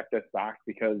going to check this box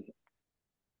because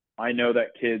I know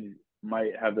that kids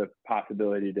might have the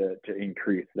possibility to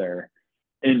increase their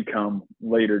income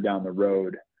later down the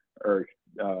road, or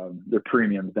their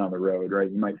premiums down the road, right?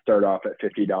 You might start off at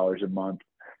 $50 a month,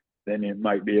 then it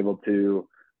might be able to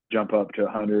jump up to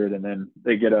 100, and then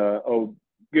they get a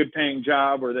good paying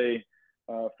job where they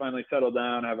finally settle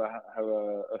down, have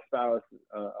a spouse,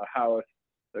 a house,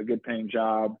 a good paying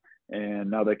job,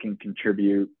 and now they can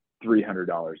contribute $300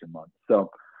 a month. So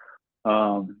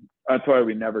that's why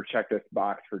we never check this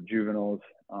box for juveniles.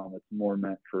 It's more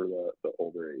meant for the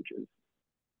older ages.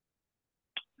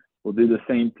 We'll do the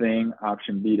same thing,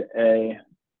 option B to A,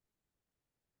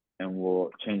 and we'll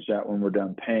change that when we're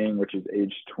done paying, which is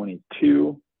age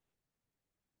 22.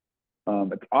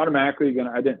 It's automatically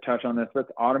gonna, I didn't touch on this, but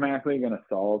it's automatically gonna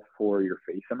solve for your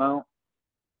face amount.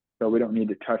 So we don't need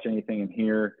to touch anything in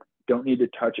here. Don't need to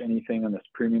touch anything on this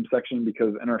premium section,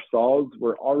 because in our solves,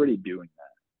 we're already doing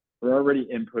that. We're already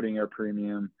inputting our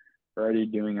premium. We're already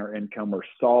doing our income. We're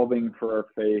solving for our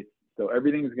face. So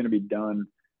everything's gonna be done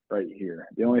right here.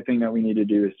 The only thing that we need to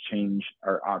do is change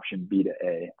our option B to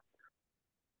A.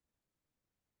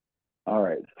 All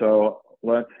right, so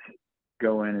let's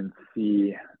go in and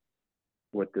see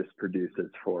what this produces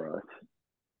for us.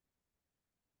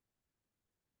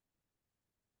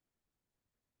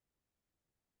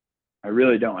 I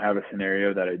really don't have a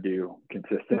scenario that I do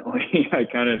consistently. I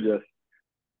kind of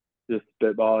just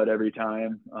spitball it every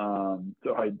time.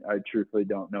 So I truthfully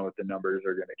don't know what the numbers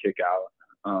are going to kick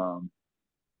out.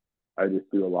 I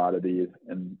just do a lot of these,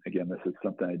 and again, this is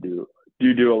something I do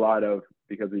a lot of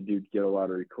because we do get a lot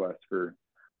of requests for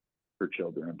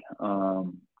children.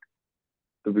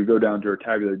 So if we go down to our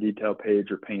tabular detail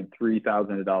page, we're paying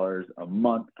 $3,000 a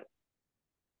month.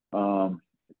 It's going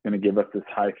to give us this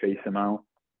high face amount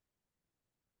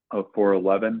of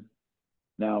 $411.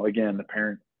 Now, again, the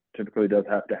parent typically does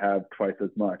have to have twice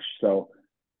as much. So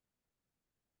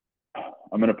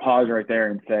I'm going to pause right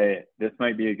there and say this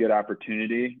might be a good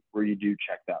opportunity where you do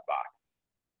check that box.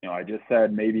 You know, I just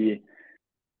said maybe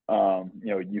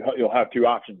you'll have two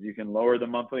options. You can lower the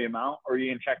monthly amount, or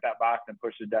you can check that box and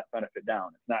push the death benefit down.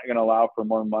 It's not going to allow for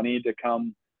more money to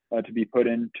come to be put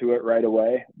into it right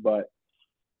away, but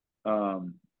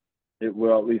it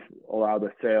will at least allow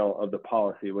the sale of the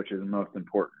policy, which is the most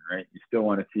important, right? You still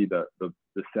want to see the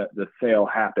sale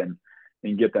happen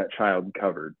and get that child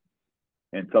covered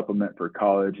and supplement for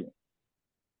college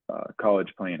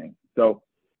planning. So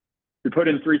we put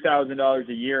in $3,000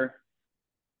 a year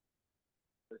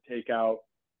to take out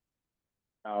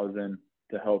 $1,000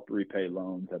 to help repay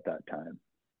loans at that time.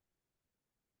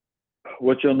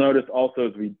 What you'll notice also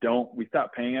is we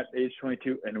stop paying at age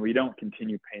 22, and we don't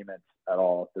continue payments at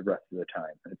all the rest of the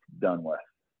time. It's done with,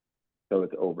 so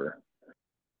it's over.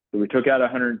 So we took out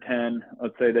 110.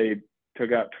 Let's say they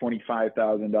took out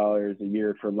 $25,000 a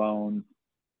year for loans.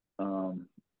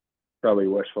 Probably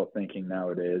wishful thinking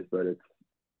nowadays, but it's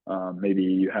maybe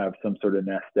you have some sort of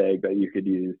nest egg that you could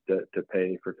use to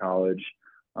pay for college,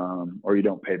 or you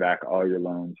don't pay back all your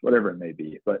loans, whatever it may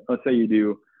be. But let's say you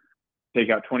do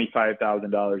take out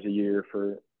 $25,000 a year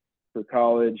for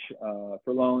college,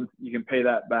 for loans. You can pay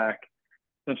that back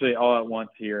essentially all at once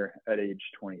here at age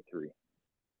 23.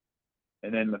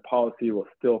 And then the policy will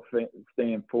still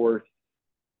stay in force.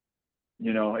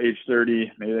 You know, age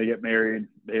 30, maybe they get married,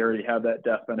 they already have that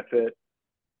death benefit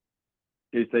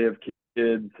in case they have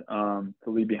kids to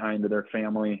leave behind to their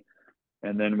family.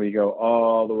 And then we go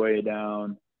all the way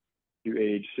down to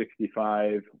age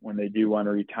 65 when they do want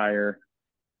to retire.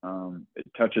 It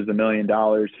touches $1 million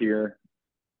here,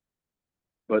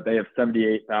 but they have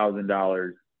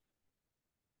 $78,000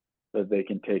 that they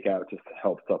can take out just to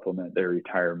help supplement their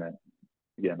retirement,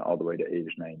 again, all the way to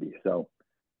age 90. So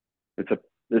it's a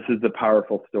this is the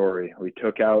powerful story. We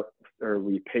paid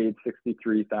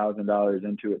 $63,000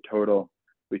 into it total.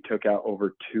 We took out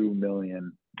over $2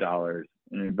 million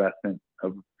in investment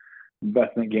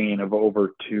gain of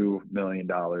over $2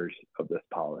 million of this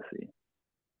policy.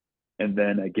 And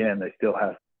then again, they still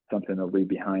have something to leave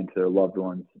behind to their loved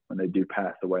ones when they do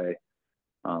pass away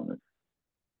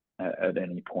at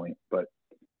any point. But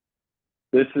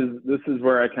this is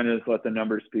where I kind of just let the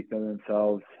numbers speak for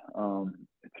themselves.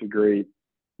 It's a great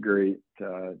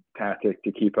tactic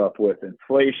to keep up with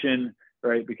inflation,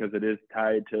 right? Because it is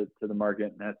tied to the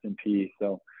market and S&P.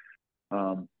 So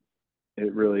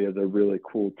it really is a really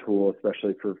cool tool,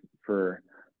 especially for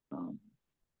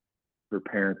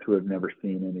parents who have never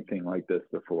seen anything like this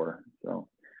before. So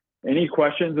any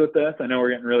questions with this? I know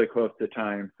we're getting really close to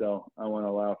time, so I want to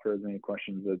allow for as many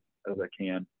questions as I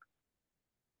can.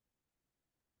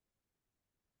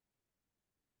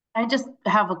 I just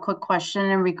have a quick question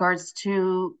in regards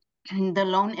to the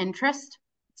loan interest.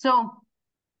 So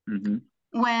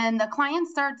when the client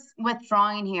starts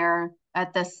withdrawing here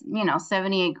at this,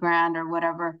 78 grand or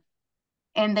whatever,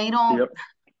 and they don't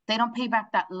pay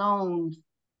back that loan,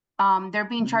 they're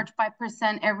being charged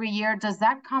 5% every year. Does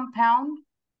that compound?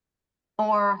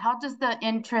 Or how does the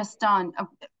interest on,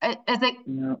 is it,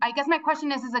 I guess my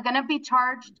question is it going to be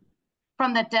charged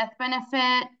from the death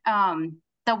benefit,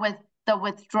 the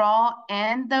withdrawal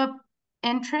and the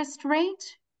interest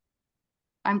rate?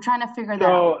 I'm trying to figure that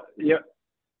out. Yeah,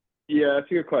 that's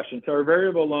a good question. So our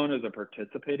variable loan is a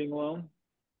participating loan.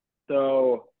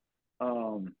 So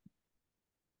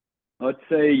let's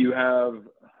say you have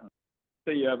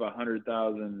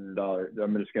 $100,000.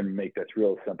 I'm just going to make this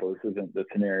real simple. This isn't the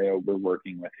scenario we're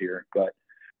working with here, but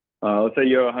let's say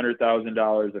you have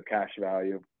 $100,000 of cash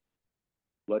value.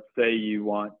 Let's say you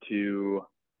want to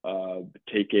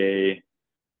take a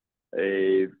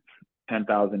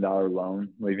 $10,000 loan,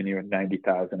 leaving you with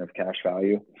 $90,000 of cash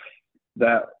value.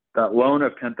 That loan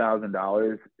of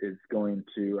 $10,000 is going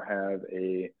to have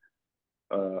a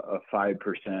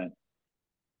 5%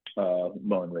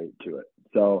 loan rate to it.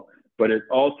 So, but it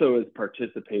also is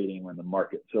participating in the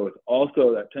market. So it's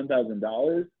also that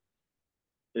 $10,000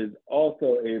 is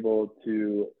also able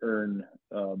to earn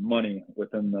money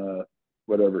within the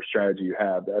whatever strategy you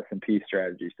have, the S&P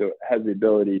strategy. So it has the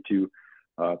ability to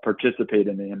participate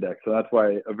in the index. So that's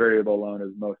why a variable loan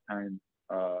is most times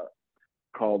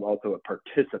called also a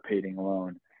participating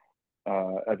loan,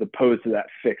 as opposed to that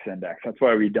fixed index. That's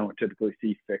why we don't typically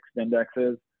see fixed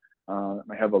indexes. It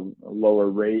might have a lower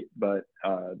rate, but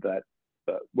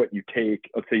what you take,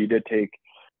 let's say you did take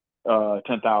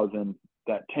 $10,000,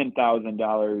 that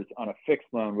 $10,000 on a fixed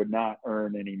loan would not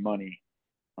earn any money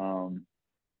onto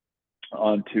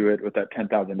it with that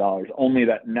 $10,000. Only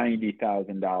that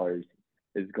 $90,000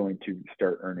 is going to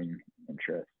start earning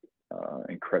interest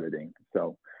and crediting.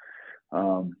 So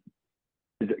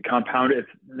is it compounded? It's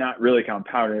not really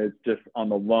compounded. It's just on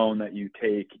the loan that you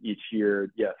take each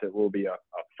year. Yes, it will be a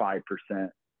 5%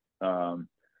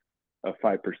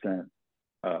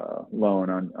 loan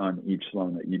on each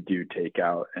loan that you do take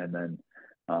out, and then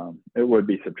it would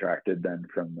be subtracted then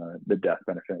from the death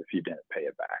benefit if you didn't pay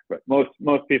it back. But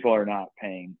most people are not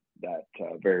paying that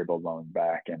variable loan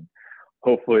back, and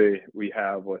hopefully we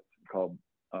have what's called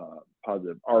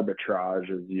positive arbitrage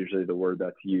is usually the word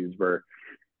that's used, where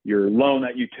your loan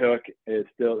that you took is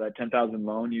still that 10,000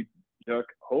 loan you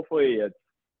took. Hopefully it's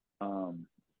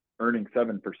earning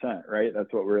 7%, right?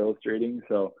 That's what we're illustrating.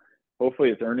 So hopefully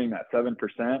it's earning that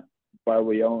 7% while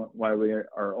we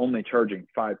are only charging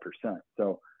 5%.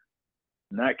 So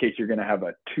in that case, you're going to have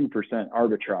a 2%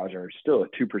 arbitrage, or still a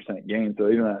 2% gain. So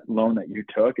even that loan that you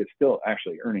took is still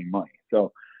actually earning money.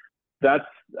 So that's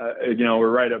we're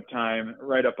right up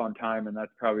on time, and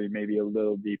that's probably maybe a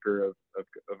little deeper of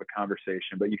a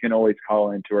conversation. But you can always call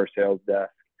into our sales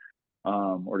desk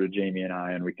or to Jamie and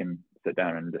I, and we can sit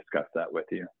down and discuss that with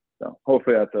you. So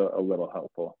hopefully that's a little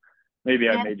helpful. Maybe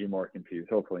I made you more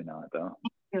confused. Hopefully not, though.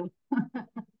 Thank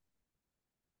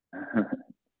you.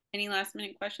 Any last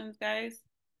minute questions, guys,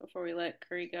 before we let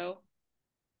Curry go?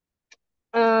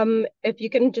 If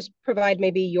you can just provide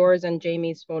maybe yours and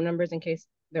Jamie's phone numbers in case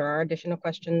there are additional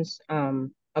questions. I'll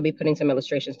be putting some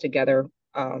illustrations together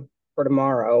for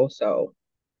tomorrow, so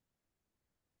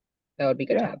that would be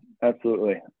good to have.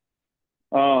 Absolutely.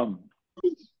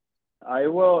 I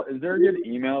will. Is there a good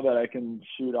email that I can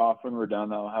shoot off when we're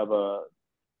done? I'll have a.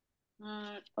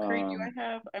 Curry,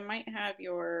 I might have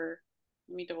your.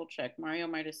 Let me double check. Mario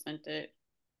might have sent it.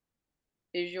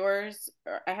 Is yours?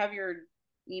 I have your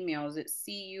email. Is it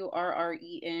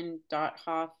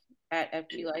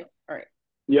curren.hoff@ftlife? All right.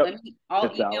 Yep.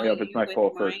 I'll email you it's my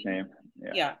full first name.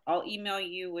 Yeah, I'll email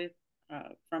you with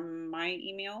from my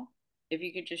email. If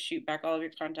you could just shoot back all of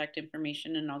your contact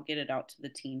information and I'll get it out to the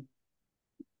team.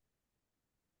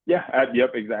 Yeah,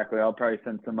 yep, exactly. I'll probably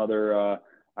send some other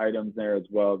items there as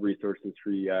well, resources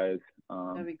for you guys.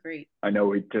 That'd be great. I know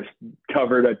we just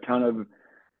covered a ton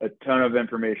of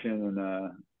information in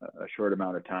a short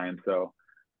amount of time, so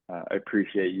I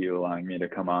appreciate you allowing me to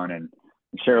come on and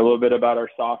share a little bit about our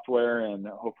software, and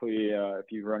hopefully if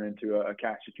you run into a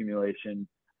cash accumulation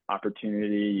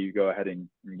opportunity, you go ahead and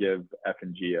give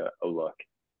F&G a look.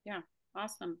 Yeah,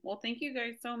 awesome. Well, thank you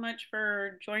guys so much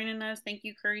for joining us. Thank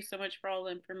you, Curry, so much for all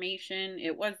the information.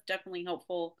 It was definitely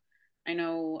helpful. I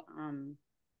know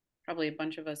probably a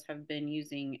bunch of us have been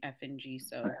using F&G,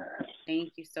 so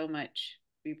thank you so much.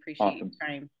 We appreciate your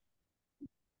time.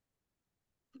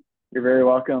 You're very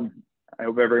welcome. I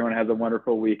hope everyone has a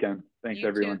wonderful weekend. Thanks,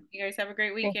 everyone. You guys have a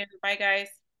great weekend. Bye, guys.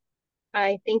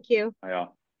 Bye. Thank you. Bye,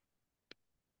 all.